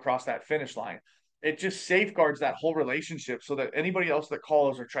get you across that finish line. It just safeguards that whole relationship so that anybody else that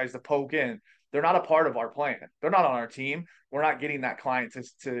calls or tries to poke in, they're not a part of our plan. They're not on our team. We're not getting that client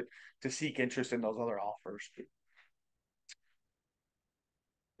to seek interest in those other offers.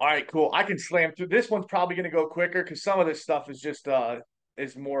 All right, cool. I can slam through. This one's probably going to go quicker because some of this stuff is just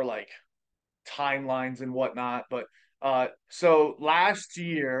is more like timelines and whatnot. But so last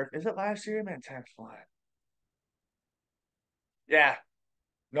year, is it last year? Man, time's flying. Yeah.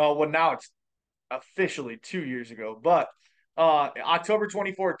 No, well now it's officially 2 years ago. But October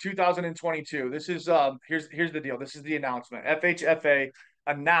 24th, 2022. This is here's the deal. This is the announcement. FHFA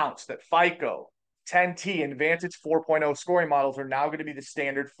announced that FICO 10T and Vantage 4.0 scoring models are now going to be the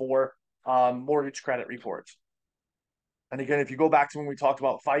standard for mortgage credit reports. And again, if you go back to when we talked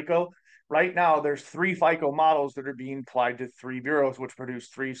about FICO, right now there's three FICO models that are being applied to three bureaus, which produce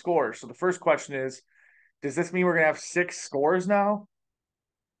three scores. So the first question is, does this mean we're going to have six scores now?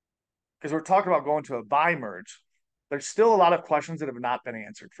 Because we're talking about going to a buy merge. There's still a lot of questions that have not been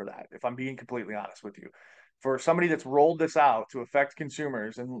answered for that, if I'm being completely honest with you. For somebody that's rolled this out to affect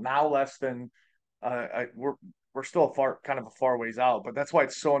consumers and now less than we're still a far ways out, but that's why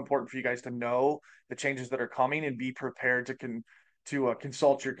it's so important for you guys to know the changes that are coming and be prepared to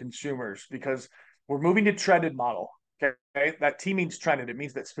consult your consumers, because we're moving to trended model. Okay, that T means trended. It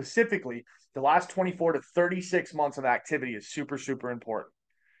means that specifically the last 24 to 36 months of activity is super, super important.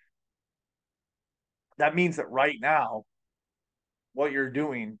 That means that right now, what you're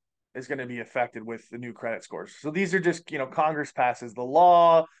doing is going to be affected with the new credit scores. So these are just, Congress passes the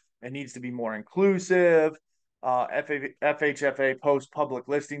law. It needs to be more inclusive. FHFA post public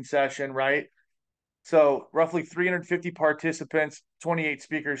listing session, right? So roughly 350 participants, 28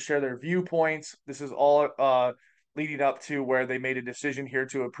 speakers share their viewpoints. This is all leading up to where they made a decision here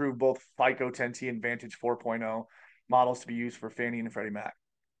to approve both FICO 10T and Vantage 4.0 models to be used for Fannie and Freddie Mac.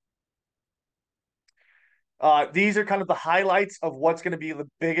 These are kind of the highlights of what's going to be the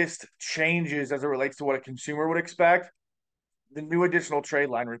biggest changes as it relates to what a consumer would expect. The new additional trade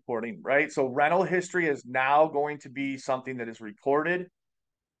line reporting, right? So rental history is now going to be something that is recorded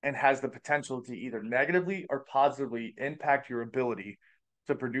and has the potential to either negatively or positively impact your ability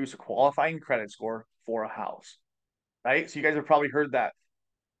to produce a qualifying credit score for a house, right? So you guys have probably heard that.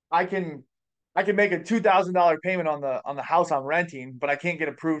 I can I can make a $2,000 payment on the house I'm renting, but I can't get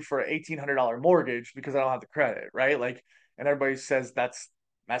approved for an $1,800 mortgage because I don't have the credit, right? Like, and everybody says that's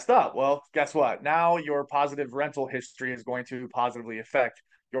messed up. Well, guess what? Now your positive rental history is going to positively affect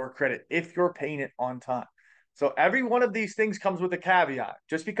your credit if you're paying it on time. So every one of these things comes with a caveat.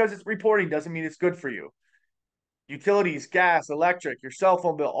 Just because it's reporting doesn't mean it's good for you. Utilities, gas, electric, your cell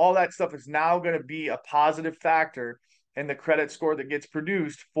phone bill, all that stuff is now going to be a positive factor in the credit score that gets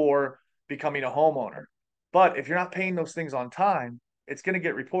produced for becoming a homeowner. But if you're not paying those things on time, it's going to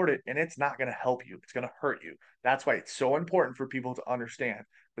get reported and it's not going to help you. It's going to hurt you. That's why it's so important for people to understand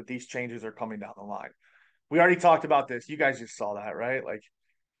that these changes are coming down the line. We already talked about this. You guys just saw that, right? Like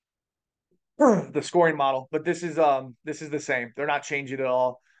the scoring model, but this is the same. They're not changing at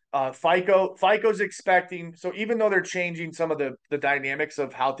all. FICO's expecting, so even though they're changing some of the dynamics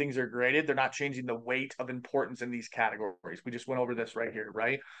of how things are graded, they're not changing the weight of importance in these categories. We just went over this right here,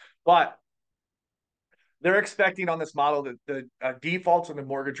 right? But They're expecting on this model that the defaults on the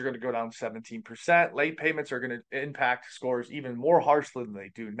mortgage are going to go down 17%. Late payments are going to impact scores even more harshly than they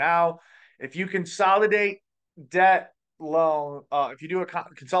do now. If you consolidate debt loan, if you do a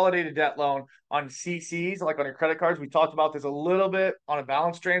consolidated debt loan on CCs, like on your credit cards, we talked about this a little bit on a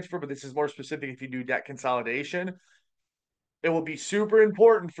balance transfer, but this is more specific if you do debt consolidation. It will be super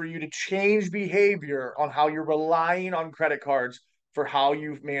important for you to change behavior on how you're relying on credit cards for how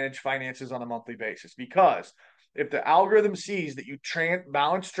you manage finances on a monthly basis. Because if the algorithm sees that you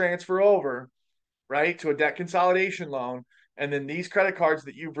balance transfer over, right, to a debt consolidation loan, and then these credit cards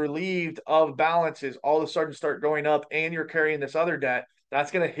that you've relieved of balances all of a sudden start going up and you're carrying this other debt,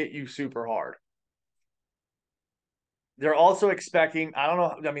 that's going to hit you super hard. They're also expecting, I don't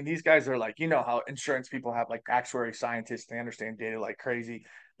know, I mean, these guys are like, you know how insurance people have like actuary scientists, they understand data like crazy.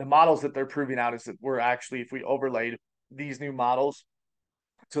 The models that they're proving out is that we're actually, if we overlaid these new models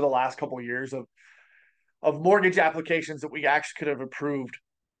to the last couple of years of mortgage applications, that we actually could have approved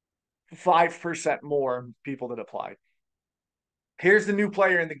 5% more people that applied. Here's the new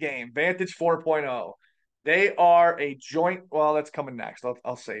player in the game, Vantage 4.0. They are a joint, well, that's coming next.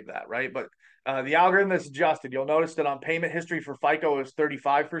 I'll save that, right? But the algorithm is adjusted. You'll notice that on payment history for FICO is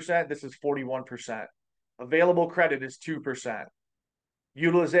 35%. This is 41%. Available credit is 2%.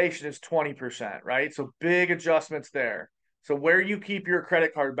 Utilization is 20%, right? So big adjustments there. So where you keep your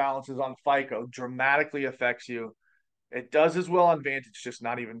credit card balances on FICO dramatically affects you. It does as well on Vantage, just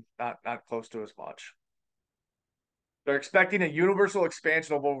not close to as much. They're expecting a universal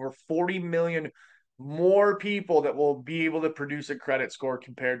expansion of over 40 million more people that will be able to produce a credit score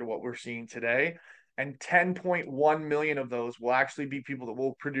compared to what we're seeing today. And 10.1 million of those will actually be people that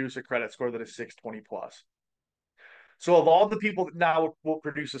will produce a credit score that is 620 plus. So of all the people that now will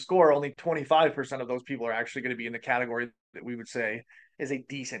produce a score, only 25% of those people are actually going to be in the category that we would say is a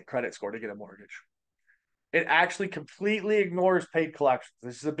decent credit score to get a mortgage. It actually completely ignores paid collections.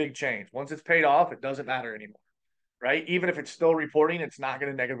 This is a big change. Once it's paid off, it doesn't matter anymore, right? Even if it's still reporting, it's not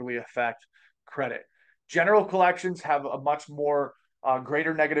going to negatively affect credit. General collections have a much more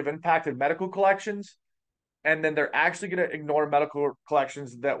greater negative impact than medical collections. And then they're actually going to ignore medical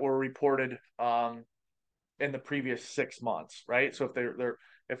collections that were reported in the previous 6 months, right? So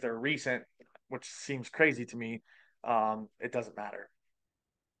if they're recent, which seems crazy to me, it doesn't matter.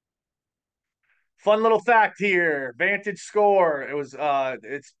 Fun little fact here: Vantage Score.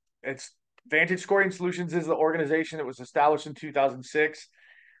 It's Vantage Scoring Solutions is the organization that was established in 2006.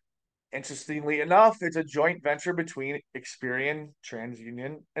 Interestingly enough, it's a joint venture between Experian,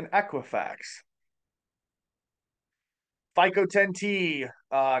 TransUnion, and Equifax. FICO 10T,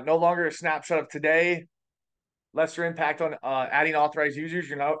 no longer a snapshot of today. Lesser impact on adding authorized users.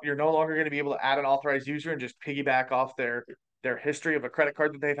 You're no longer going to be able to add an authorized user and just piggyback off their history of a credit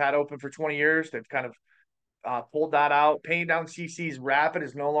card that they've had open for 20 years. They've kind of pulled that out. Paying down CCs rapid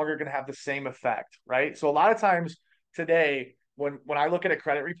is no longer going to have the same effect, right? So a lot of times today, when I look at a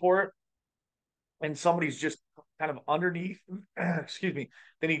credit report and somebody's just kind of underneath, excuse me,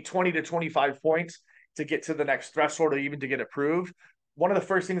 they need 20 to 25 points to get to the next threshold or even to get approved. One of the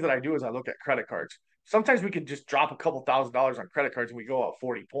first things that I do is I look at credit cards. Sometimes we could just drop a couple $1,000s on credit cards and we go up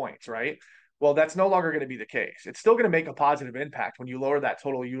 40 points, right? Well, that's no longer going to be the case. It's still going to make a positive impact when you lower that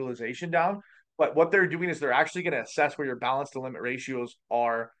total utilization down. But what they're doing is they're actually going to assess where your balance to limit ratios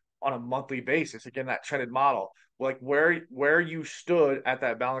are on a monthly basis. Again, that trended model, like where you stood at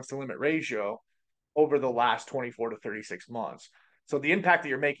that balance to limit ratio over the last 24 to 36 months. So the impact that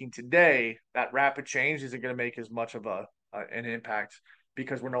you're making today, that rapid change isn't going to make as much of an impact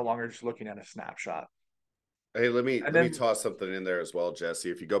because we're no longer just looking at a snapshot. Hey, let me And let me then, toss something in there as well,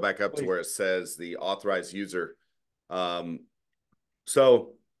 Jesse. If you go back up to please, where it says the authorized user,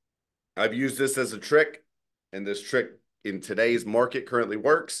 so I've used this as a trick, and this trick in today's market currently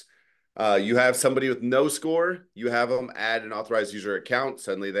works. You have somebody with no score, you have them add an authorized user account.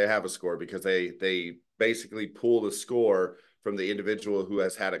 Suddenly they have a score because they basically pull the score from the individual who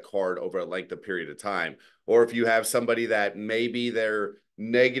has had a card over a length of period of time. Or if you have somebody that maybe their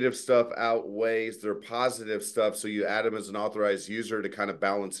negative stuff outweighs their positive stuff, so you add them as an authorized user to kind of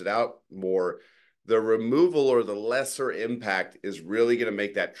balance it out more. The removal or the lesser impact is really going to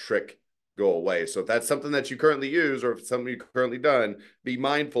make that trick go away. So if that's something that you currently use or if it's something you've currently done, be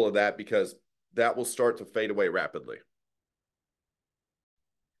mindful of that because that will start to fade away rapidly.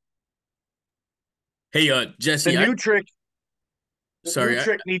 Hey, the Jesse, new trick the new sorry,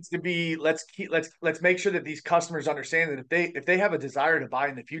 trick needs to be let's make sure that these customers understand that if they have a desire to buy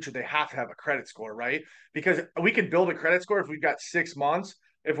in the future, they have to have a credit score, right? Because we can build a credit score if we've got 6 months,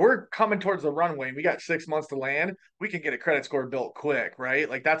 if we're coming towards the runway and we got 6 months to land, we can get a credit score built quick, right?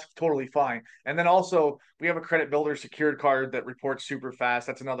 Like that's totally fine. And then also we have a credit builder secured card that reports super fast.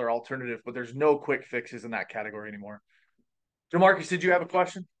 That's another alternative, but there's no quick fixes in that category anymore. Jamarcus, did you have a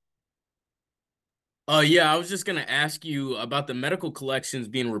question? Yeah, I was just gonna ask you about the medical collections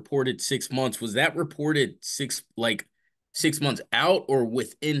being reported 6 months. Was that reported 6 months out or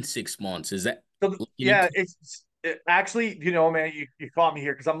within 6 months? Is that So looking yeah, into? actually, man, you caught me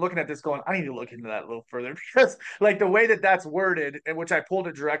here because I'm looking at this going, I need to look into that a little further because like the way that that's worded, and which I pulled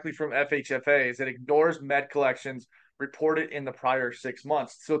it directly from FHFA, is it ignores med collections reported in the prior 6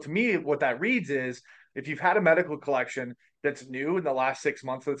 months. So to me, what that reads is if you've had a medical collection that's new in the last 6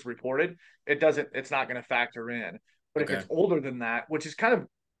 months that's reported, it's not going to factor in. But if it's Okay, older than that, which is kind of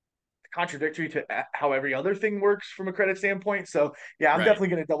contradictory to how every other thing works from a credit standpoint. So yeah, I'm right. definitely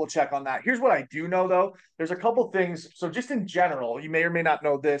going to double check on that. Here's what I do know though. There's a couple things. So just in general, you may or may not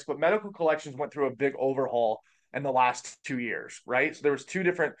know this, but medical collections went through a big overhaul in the last 2 years, right? So there was two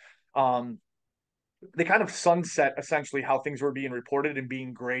different they kind of sunset essentially how things were being reported and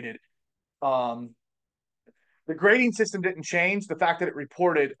being graded. Um, the grading system didn't change. The fact that it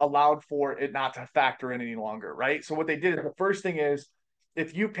reported allowed for it not to factor in any longer, right? So what they did, the first thing is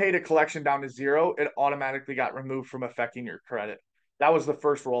if you paid a collection down to zero, it automatically got removed from affecting your credit. That was the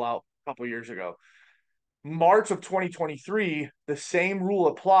first rollout a couple years ago. March of 2023, the same rule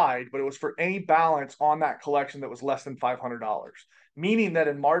applied, but it was for any balance on that collection that was less than $500. Meaning that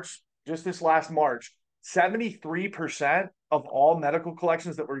in March, just this last March, 73% of all medical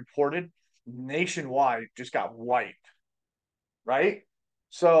collections that were reported nationwide just got wiped, right?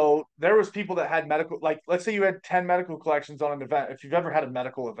 So there was people that had medical, like let's say you had 10 medical collections on an event. If you've ever had a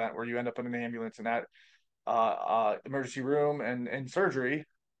medical event where you end up in an ambulance and that emergency room and surgery,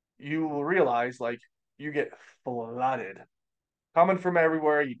 you will realize like you get flooded coming from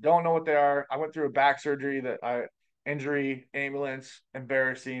everywhere. You don't know what they are. I went through a back surgery that I injury, ambulance,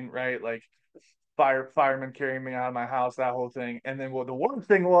 embarrassing, right? Like firemen carrying me out of my house, that whole thing. And then what the worst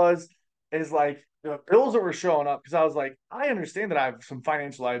thing was is like the bills that were showing up because I was like, I understand that I have some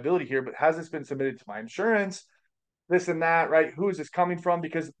financial liability here, but has this been submitted to my insurance? This and that, right? Who is this coming from?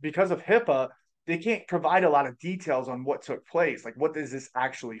 Because of HIPAA, they can't provide a lot of details on what took place. Like, what is this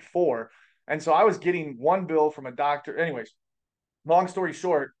actually for? And so I was getting one bill from a doctor. Anyways, long story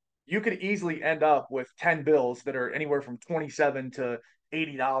short, you could easily end up with 10 bills that are anywhere from 27 to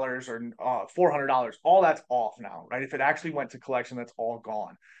 $80 or $400. All that's off now, right? If it actually went to collection, that's all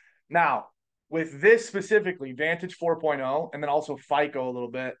gone. Now, with this specifically, Vantage 4.0, and then also FICO a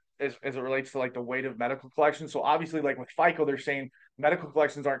little bit as it relates to like the weight of medical collections. So obviously, like with FICO, they're saying medical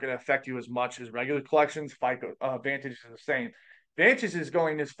collections aren't going to affect you as much as regular collections. FICO Vantage is the same. Vantage is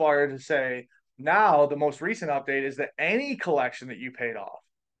going as far as to say now the most recent update is that any collection that you paid off,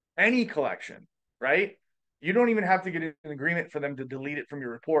 any collection, right? You don't even have to get an agreement for them to delete it from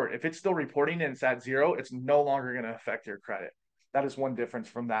your report. If it's still reporting and it's at zero, it's no longer going to affect your credit. That is one difference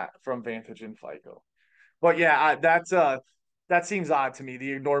from Vantage and FICO. But yeah, that seems odd to me.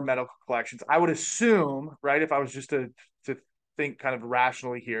 The ignored medical collections. I would assume, right, if I was just to think kind of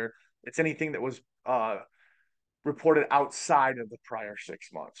rationally here, it's anything that was reported outside of the prior 6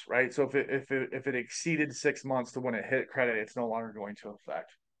 months, right? So if it exceeded 6 months to when it hit credit, it's no longer going to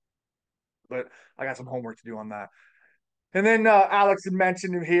affect. But I got some homework to do on that. And then Alex had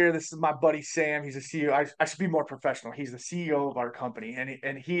mentioned him here. This is my buddy Sam. He's a CEO. I should be more professional. He's the CEO of our company,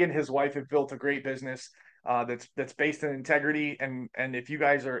 and he and his wife have built a great business that's based in integrity. And if you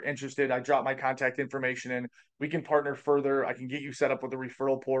guys are interested, I drop my contact information in. We can partner further. I can get you set up with a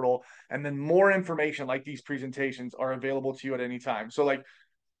referral portal, and then more information like these presentations are available to you at any time. So like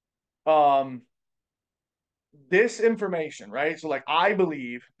um this information, right? So like I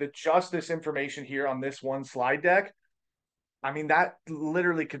believe that just this information here on this one slide deck, I mean, that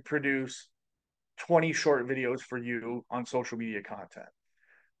literally could produce 20 short videos for you on social media content.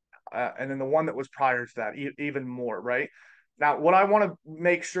 And then the one that was prior to that, even more, right? Now, what I want to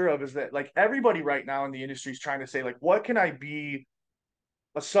make sure of is that like everybody right now in the industry is trying to say, like, what can I be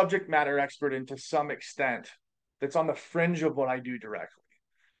a subject matter expert in to some extent that's on the fringe of what I do directly,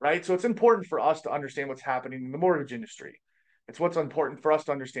 right? So it's important for us to understand what's happening in the mortgage industry. It's what's important for us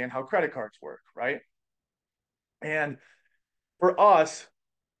to understand how credit cards work, right? And for us,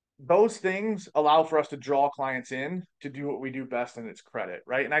 those things allow for us to draw clients in to do what we do best, and it's credit,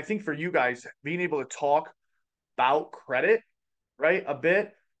 right? And I think for you guys, being able to talk about credit, right, a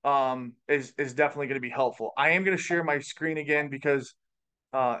bit is definitely going to be helpful. I am going to share my screen again because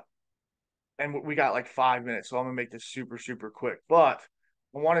uh and we got like 5 minutes, so I'm gonna make this super, super quick. But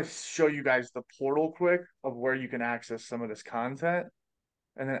I want to show you guys the portal quick of where you can access some of this content.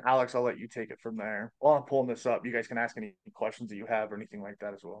 And then Alex, I'll let you take it from there. While I'm pulling this up, you guys can ask any questions that you have or anything like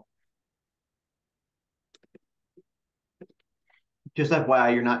that as well. Just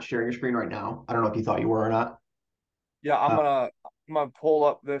FYI, you're not sharing your screen right now. I don't know if you thought you were or not. Yeah, I'm Uh, gonna pull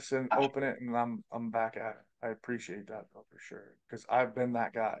up this and open it, and I'm back at it. I appreciate that though for sure because I've been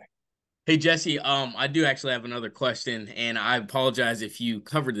that guy. Hey Jesse, I do actually have another question, and I apologize if you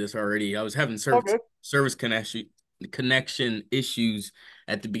covered this already. I was having All good. service connection issues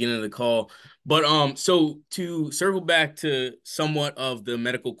at the beginning of the call. But so to circle back to somewhat of the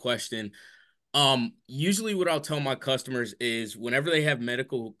medical question, usually what I'll tell my customers is whenever they have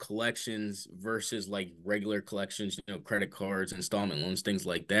medical collections versus like regular collections, credit cards, installment loans, things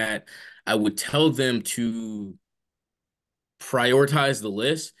like that, I would tell them to prioritize the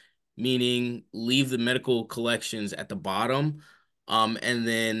list, meaning leave the medical collections at the bottom. And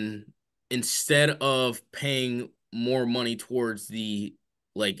then instead of paying more money towards the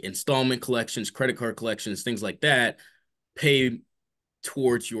like installment collections, credit card collections, things like that, pay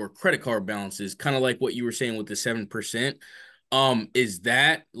towards your credit card balances, kind of like what you were saying with the 7%. Is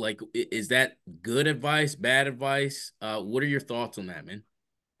that good advice, bad advice? What are your thoughts on that, man?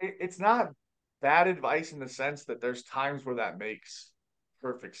 It's not bad advice in the sense that there's times where that makes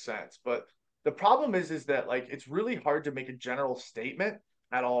perfect sense, but the problem is that like it's really hard to make a general statement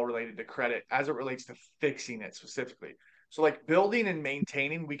at all related to credit as it relates to fixing it specifically. So like building and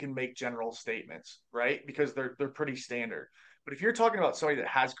maintaining, we can make general statements, right? Because they're pretty standard. But if you're talking about somebody that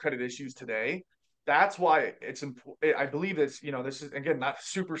has credit issues today, that's why it's important. I believe it's, this is again not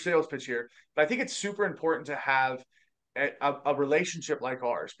super sales pitch here, but I think it's super important to have a relationship like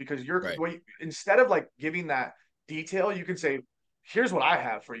ours because Right. instead of like giving that detail, you can say, here's what I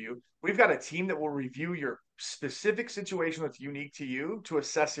have for you. We've got a team that will review your specific situation that's unique to you to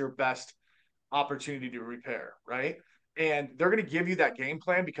assess your best opportunity to repair, right? And they're going to give you that game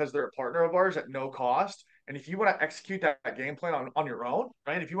plan because they're a partner of ours at no cost. And if you want to execute that game plan on your own,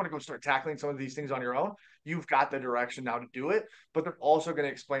 right? If you want to go start tackling some of these things on your own, you've got the direction now to do it. But they're also going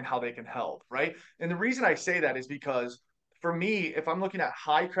to explain how they can help, right? And the reason I say that is because for me, if I'm looking at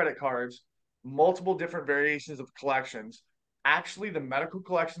high credit cards, multiple different variations of collections, actually the medical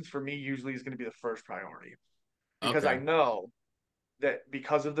collections for me usually is going to be the first priority because I Okay. know that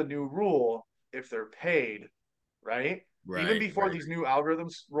because of the new rule, if they're paid, right? Even Right. before Right. these new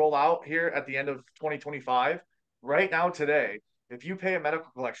algorithms roll out here at the end of 2025, right now today, if you pay a medical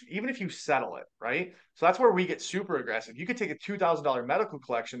collection, even if you settle it, right? So that's where we get super aggressive. You could take a $2,000 medical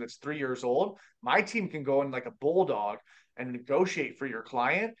collection that's 3 years old. My team can go in like a bulldog and negotiate for your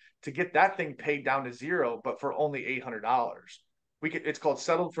client to get that thing paid down to zero, but for only $800. It's called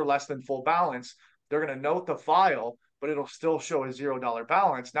settled for less than full balance. They're going to note the file, but it'll still show a $0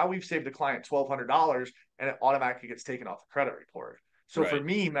 balance. Now we've saved the client $1,200 and it automatically gets taken off the credit report. So for Right.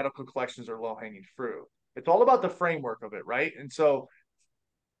 me, medical collections are low hanging fruit. It's all about the framework of it, right? And so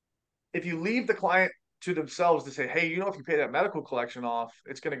if you leave the client to themselves to say, hey, if you pay that medical collection off,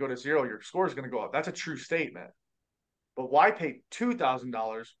 it's going to go to zero, your score is going to go up. That's a true statement. But why pay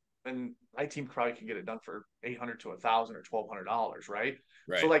 $2,000 and my team probably can get it done for 800 to 1,000 or $1,200, right?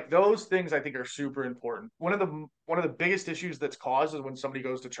 So Right. like those things I think are super important. One of the biggest issues that's caused is when somebody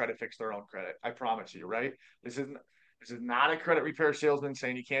goes to try to fix their own credit. I promise you, right? This is not a credit repair salesman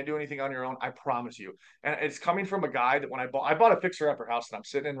saying you can't do anything on your own. I promise you. And it's coming from a guy that when I bought a fixer upper house that I'm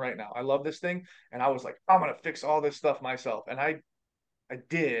sitting in right now. I love this thing. And I was like, I'm gonna fix all this stuff myself. And I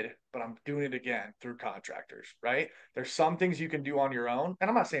did, but I'm doing it again through contractors, right? There's some things you can do on your own. And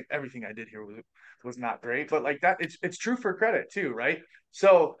I'm not saying everything I did here was not great, but like that, it's true for credit too, right?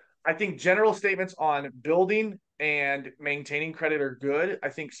 So I think general statements on building and maintaining credit are good. I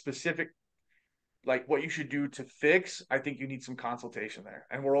think specific, like what you should do to fix, I think you need some consultation there.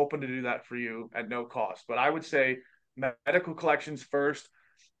 And we're open to do that for you at no cost. But I would say medical collections first.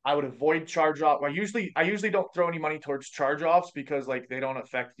 I would avoid charge off. I usually don't throw any money towards charge offs because like they don't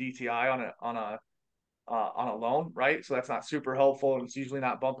affect DTI on a loan, right? So that's not super helpful, and it's usually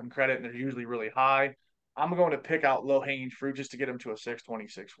not bumping credit, and they're usually really high. I'm going to pick out low hanging fruit just to get them to a 620,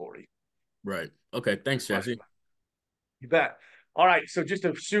 640. Right. Okay. Thanks, Question. Jesse. You bet. All right, so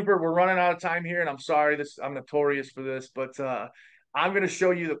we're running out of time here, and I'm sorry, I'm notorious for this, but I'm going to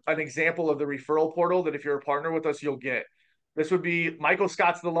show you an example of the referral portal that if you're a partner with us, you'll get. This would be Michael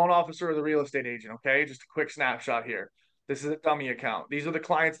Scott's the loan officer or the real estate agent, okay? Just a quick snapshot here. This is a dummy account. These are the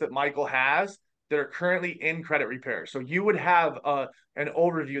clients that Michael has that are currently in credit repair. So you would have an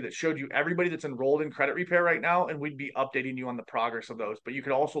overview that showed you everybody that's enrolled in credit repair right now, and we'd be updating you on the progress of those. But you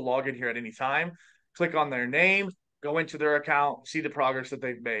could also log in here at any time, click on their name, go into their account, see the progress that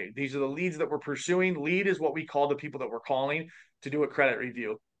they've made. These are the leads that we're pursuing. Lead is what we call the people that we're calling to do a credit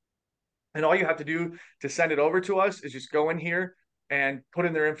review. And all you have to do to send it over to us is just go in here and put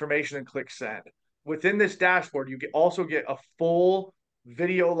in their information and click send. Within this dashboard, you also get a full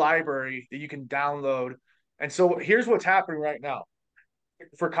video library that you can download. And so here's what's happening right now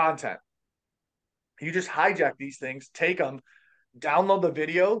for content. You just hijack these things, take them, download the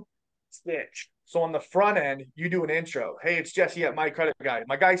video, stitch. So on the front end, you do an intro. Hey, it's Jesse at My Credit Guy.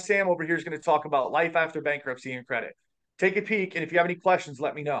 My guy Sam over here is going to talk about life after bankruptcy and credit. Take a peek, and if you have any questions,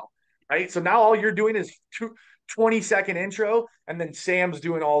 let me know. Right? So now all you're doing is 20-second intro, and then Sam's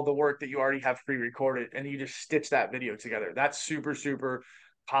doing all the work that you already have pre-recorded, and you just stitch that video together. That's super, super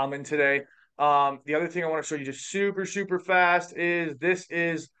common today. The other thing I want to show you just super, super fast is this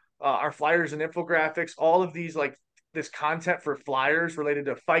is our flyers and infographics. All of these, like this content for flyers related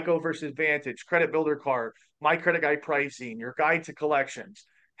to FICO versus Vantage, credit builder card, My Credit Guy pricing, your guide to collections,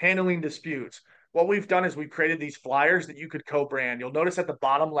 handling disputes. What we've done is we've created these flyers that you could co-brand. You'll notice at the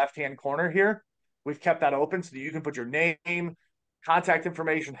bottom left-hand corner here, we've kept that open so that you can put your name, contact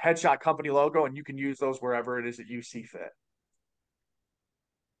information, headshot, company logo, and you can use those wherever it is that you see fit.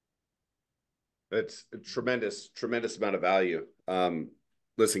 It's a tremendous amount of value.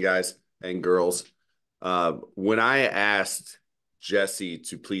 Listen, guys and girls, when I asked Jesse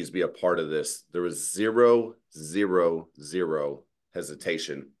to please be a part of this, there was zero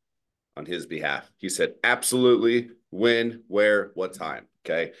hesitation on his behalf. He said, absolutely, when, where, what time,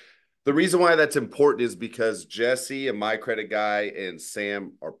 okay? The reason why that's important is because Jesse and My Credit Guy and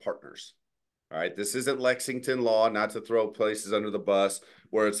Sam are partners. All right, this isn't Lexington law, not to throw places under the bus,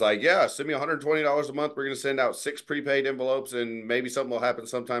 where it's like, yeah, send me $120 a month. We're going to send out 6 prepaid envelopes and maybe something will happen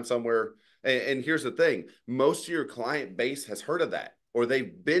sometime somewhere. And here's the thing. Most of your client base has heard of that, or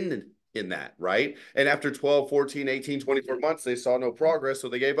they've been in that, right? And after 12, 14, 18, 24 months, they saw no progress, so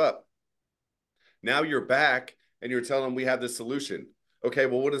they gave up. Now you're back and you're telling them we have this solution. Okay,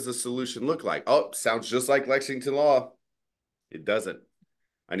 well, what does the solution look like? Oh, sounds just like Lexington law. It doesn't.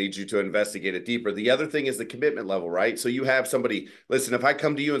 I need you to investigate it deeper. The other thing is the commitment level, right? So you have somebody, listen, if I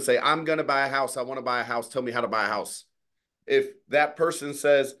come to you and say, I'm going to buy a house, I want to buy a house, tell me how to buy a house. If that person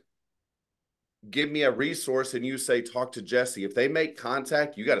says, give me a resource, and you say, talk to Jesse, if they make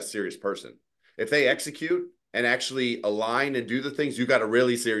contact, you got a serious person. If they execute and actually align and do the things, you got a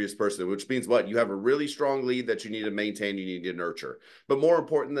really serious person, which means what? You have a really strong lead that you need to maintain, you need to nurture. But more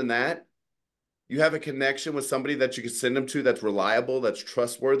important than that, you have a connection with somebody that you can send them to that's reliable, that's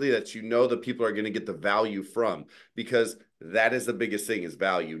trustworthy, that you know that people are going to get the value from, because that is the biggest thing, is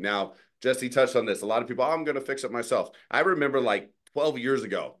value. Now, Jesse touched on this. A lot of people, oh, I'm going to fix it myself. I remember like 12 years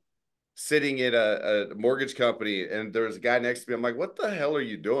ago sitting at a mortgage company, and there was a guy next to me. I'm like, what the hell are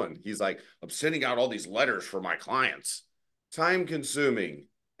you doing? He's like, I'm sending out all these letters for my clients. Time consuming.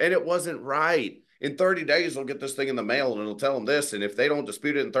 And it wasn't right. In 30 days, they'll get this thing in the mail and it'll tell them this. And if they don't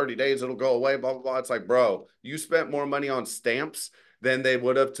dispute it in 30 days, it'll go away, blah, blah, blah. It's like, bro, you spent more money on stamps than they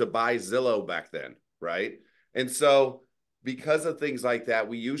would have to buy Zillow back then, right? And so because of things like that,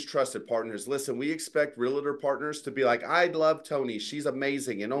 we use trusted partners. Listen, we expect realtor partners to be like, I love Tony. She's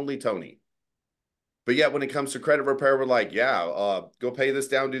amazing, and only Tony. But yet when it comes to credit repair, we're like, yeah, go pay this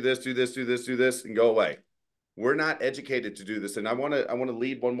down, do this, do this, do this, do this, and go away. We're not educated to do this. And I want to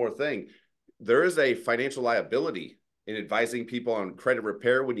lead one more thing. There is a financial liability in advising people on credit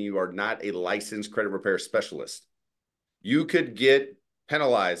repair when you are not a licensed credit repair specialist. You could get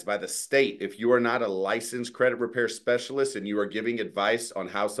penalized by the state if you are not a licensed credit repair specialist and you are giving advice on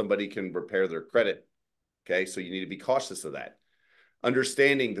how somebody can repair their credit. Okay, so you need to be cautious of that.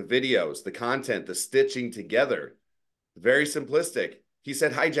 Understanding the videos, the content, the stitching together. Very simplistic. He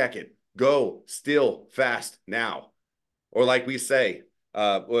said, hijack it. Go, steal, fast, now. Or like we say,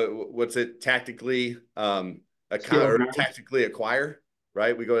 what's it? Tactically tactically acquire,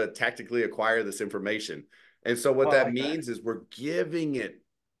 right? We go to tactically acquire this information. And so what that means is we're giving it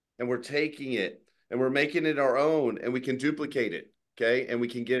and we're taking it and we're making it our own, and we can duplicate it, okay? And we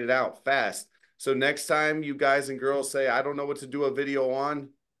can get it out fast. So next time you guys and girls say, I don't know what to do a video on,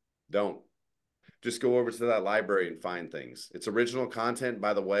 don't. Just go over to that library and find things. It's original content,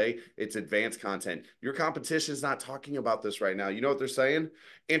 by the way. It's advanced content. Your competition is not talking about this right now. You know what they're saying?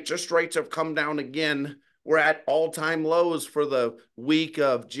 Interest rates have come down again. We're at all-time lows for the week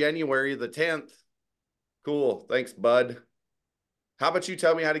of January the 10th. Cool. Thanks, bud. How about you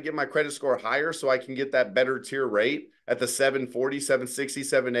tell me how to get my credit score higher so I can get that better tier rate at the 740, 760,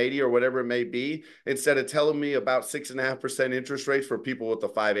 780, or whatever it may be, instead of telling me about 6.5% interest rates for people with the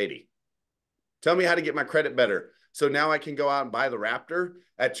 580. Tell me how to get my credit better. So now I can go out and buy the Raptor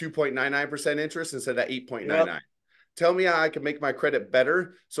at 2.99% interest instead of 8.99. Yep. Tell me how I can make my credit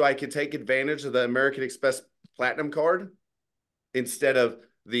better so I can take advantage of the American Express Platinum card instead of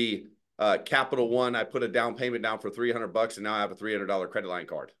the Capital One. I put a down payment down for $300 and now I have a $300 credit line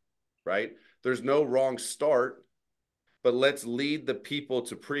card, right? There's no wrong start, but let's lead the people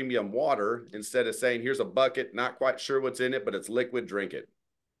to premium water instead of saying, here's a bucket, not quite sure what's in it, but it's liquid, drink it,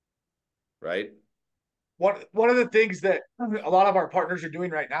 right? One of the things that a lot of our partners are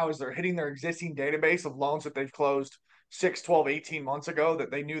doing right now is they're hitting their existing database of loans that they've closed 6, 12, 18 months ago that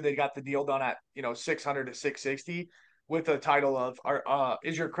they knew they got the deal done at, 600 to 660 with the title of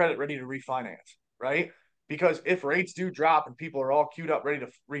is your credit ready to refinance, right? Because if rates do drop and people are all queued up ready to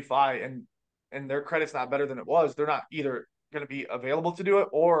refi and their credit's not better than it was, they're not either going to be available to do it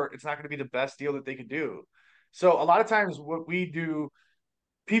or it's not going to be the best deal that they could do. So a lot of times what we do,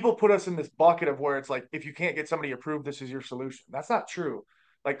 people put us in this bucket of where it's like, if you can't get somebody approved, this is your solution. That's not true.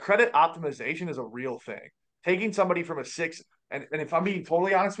 Like credit optimization is a real thing. Taking somebody from a 6, and if I'm being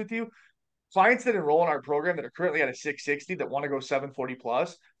totally honest with you, clients that enroll in our program that are currently at a 660 that want to go 740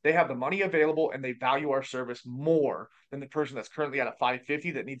 plus, they have the money available and they value our service more than the person that's currently at a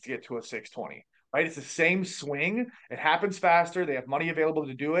 550 that needs to get to a 620. Right? It's the same swing. It happens faster. They have money available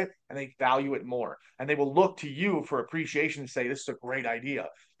to do it and they value it more. And they will look to you for appreciation and say, this is a great idea.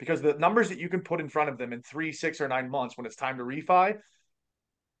 Because the numbers that you can put in front of them in 3, 6, or 9 months when it's time to refi,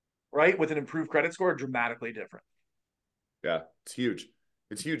 right, with an improved credit score, are dramatically different. Yeah, it's huge.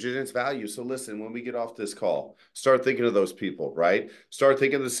 It's huge in its value. So listen, when we get off this call, start thinking of those people, right? Start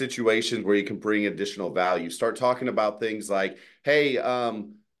thinking of the situations where you can bring additional value. Start talking about things like, hey, what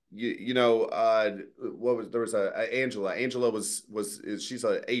was there was a Angela. Angela she's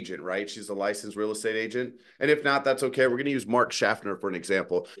an agent, right? She's a licensed real estate agent. And if not, that's okay. We're going to use Mark Schaffner for an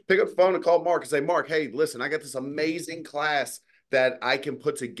example. Pick up the phone and call Mark and say, Mark, hey, listen, I got this amazing class that I can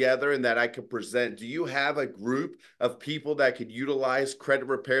put together and that I can present. Do you have a group of people that could utilize credit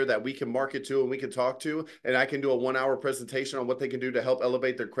repair that we can market to and we can talk to? And I can do a 1-hour presentation on what they can do to help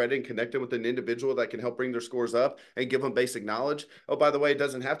elevate their credit and connect them with an individual that can help bring their scores up and give them basic knowledge. Oh, by the way, it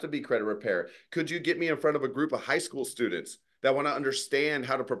doesn't have to be credit repair. Could you get me in front of a group of high school students that want to understand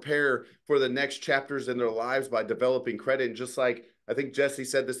how to prepare for the next chapters in their lives by developing credit? And just like I think Jesse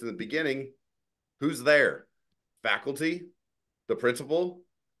said this in the beginning, who's there? Faculty, the principal,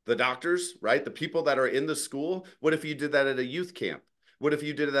 the doctors, right? The people that are in the school. What if you did that at a youth camp? What if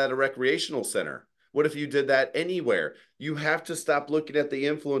you did that at a recreational center? What if you did that anywhere? You have to stop looking at the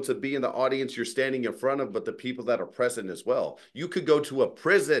influence of being the audience you're standing in front of, but the people that are present as well. You could go to a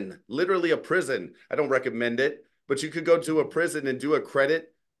prison, literally a prison. I don't recommend it, but you could go to a prison and do a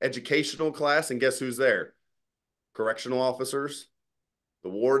credit educational class, and guess who's there? Correctional officers, the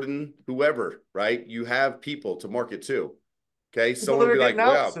warden, whoever, right? You have people to market to. Okay, someone will be like,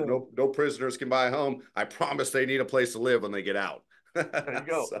 "Wow, no prisoners can buy a home." I promise they need a place to live when they get out. There you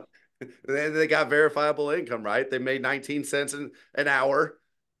go. So, they got verifiable income, right? They made 19 cents an hour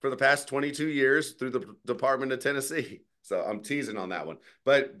for the past 22 years through the Department of Tennessee. So I'm teasing on that one.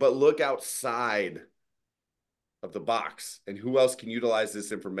 But look outside of the box and who else can utilize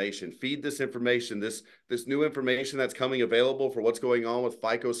this information. Feed this information, this new information that's coming available for what's going on with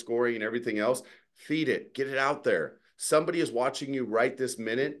FICO scoring and everything else. Feed it, get it out there. Somebody is watching you right this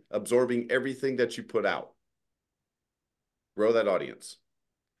minute, absorbing everything that you put out. Grow that audience.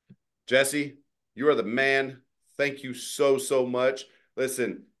 Jesse, you are the man. Thank you so, so much.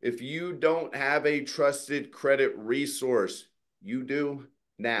 Listen, if you don't have a trusted credit resource, you do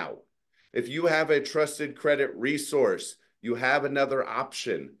now. If you have a trusted credit resource, you have another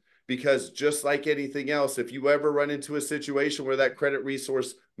option. Because just like anything else, if you ever run into a situation where that credit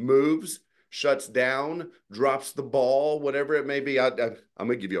resource moves, shuts down, drops the ball, whatever it may be. I'm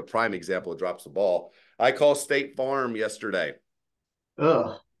going to give you a prime example of drops the ball. I called State Farm yesterday.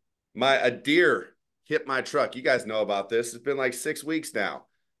 Ugh. A deer hit my truck. You guys know about this. It's been like 6 weeks now.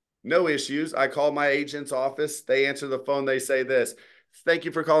 No issues. I call my agent's office. They answer the phone. They say this: "Thank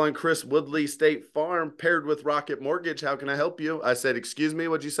you for calling Chris Woodley State Farm, paired with Rocket Mortgage. How can I help you?" I said, "Excuse me,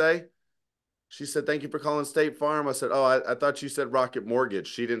 what'd you say?" She said, "Thank you for calling State Farm." I said, "Oh, I thought you said Rocket Mortgage."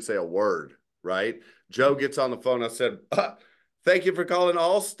 She didn't say a word, right? Joe gets on the phone. I said, "Thank you for calling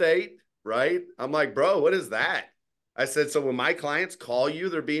Allstate," right? I'm like, bro, what is that? I said, so when my clients call you,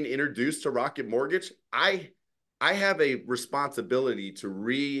 they're being introduced to Rocket Mortgage. I have a responsibility to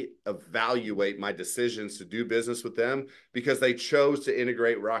reevaluate my decisions to do business with them because they chose to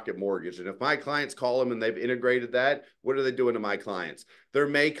integrate Rocket Mortgage. And if my clients call them and they've integrated that, what are they doing to my clients? There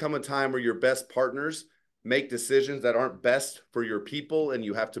may come a time where your best partners make decisions that aren't best for your people and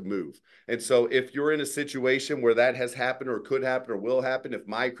you have to move. And so if you're in a situation where that has happened or could happen or will happen, if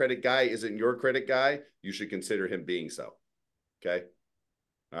my credit guy isn't your credit guy, you should consider him being so. Okay.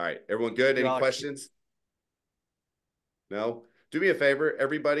 All right. Everyone good? Any questions? No? Do me a favor,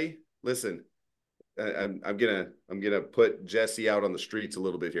 everybody. Listen, I'm gonna put Jesse out on the streets a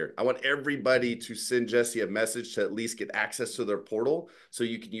little bit here. I want everybody to send Jesse a message to at least get access to their portal so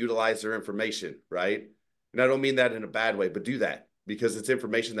you can utilize their information, right? And I don't mean that in a bad way, but do that because it's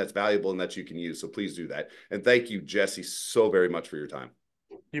information that's valuable and that you can use. So please do that. And thank you, Jesse, so very much for your time.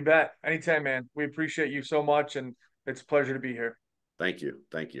 You bet. Anytime, man. We appreciate you so much, and it's a pleasure to be here. Thank you.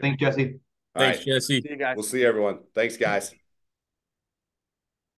 Thank you. Thanks, Jesse. Thanks, Jesse. See you guys. We'll see everyone. Thanks, guys.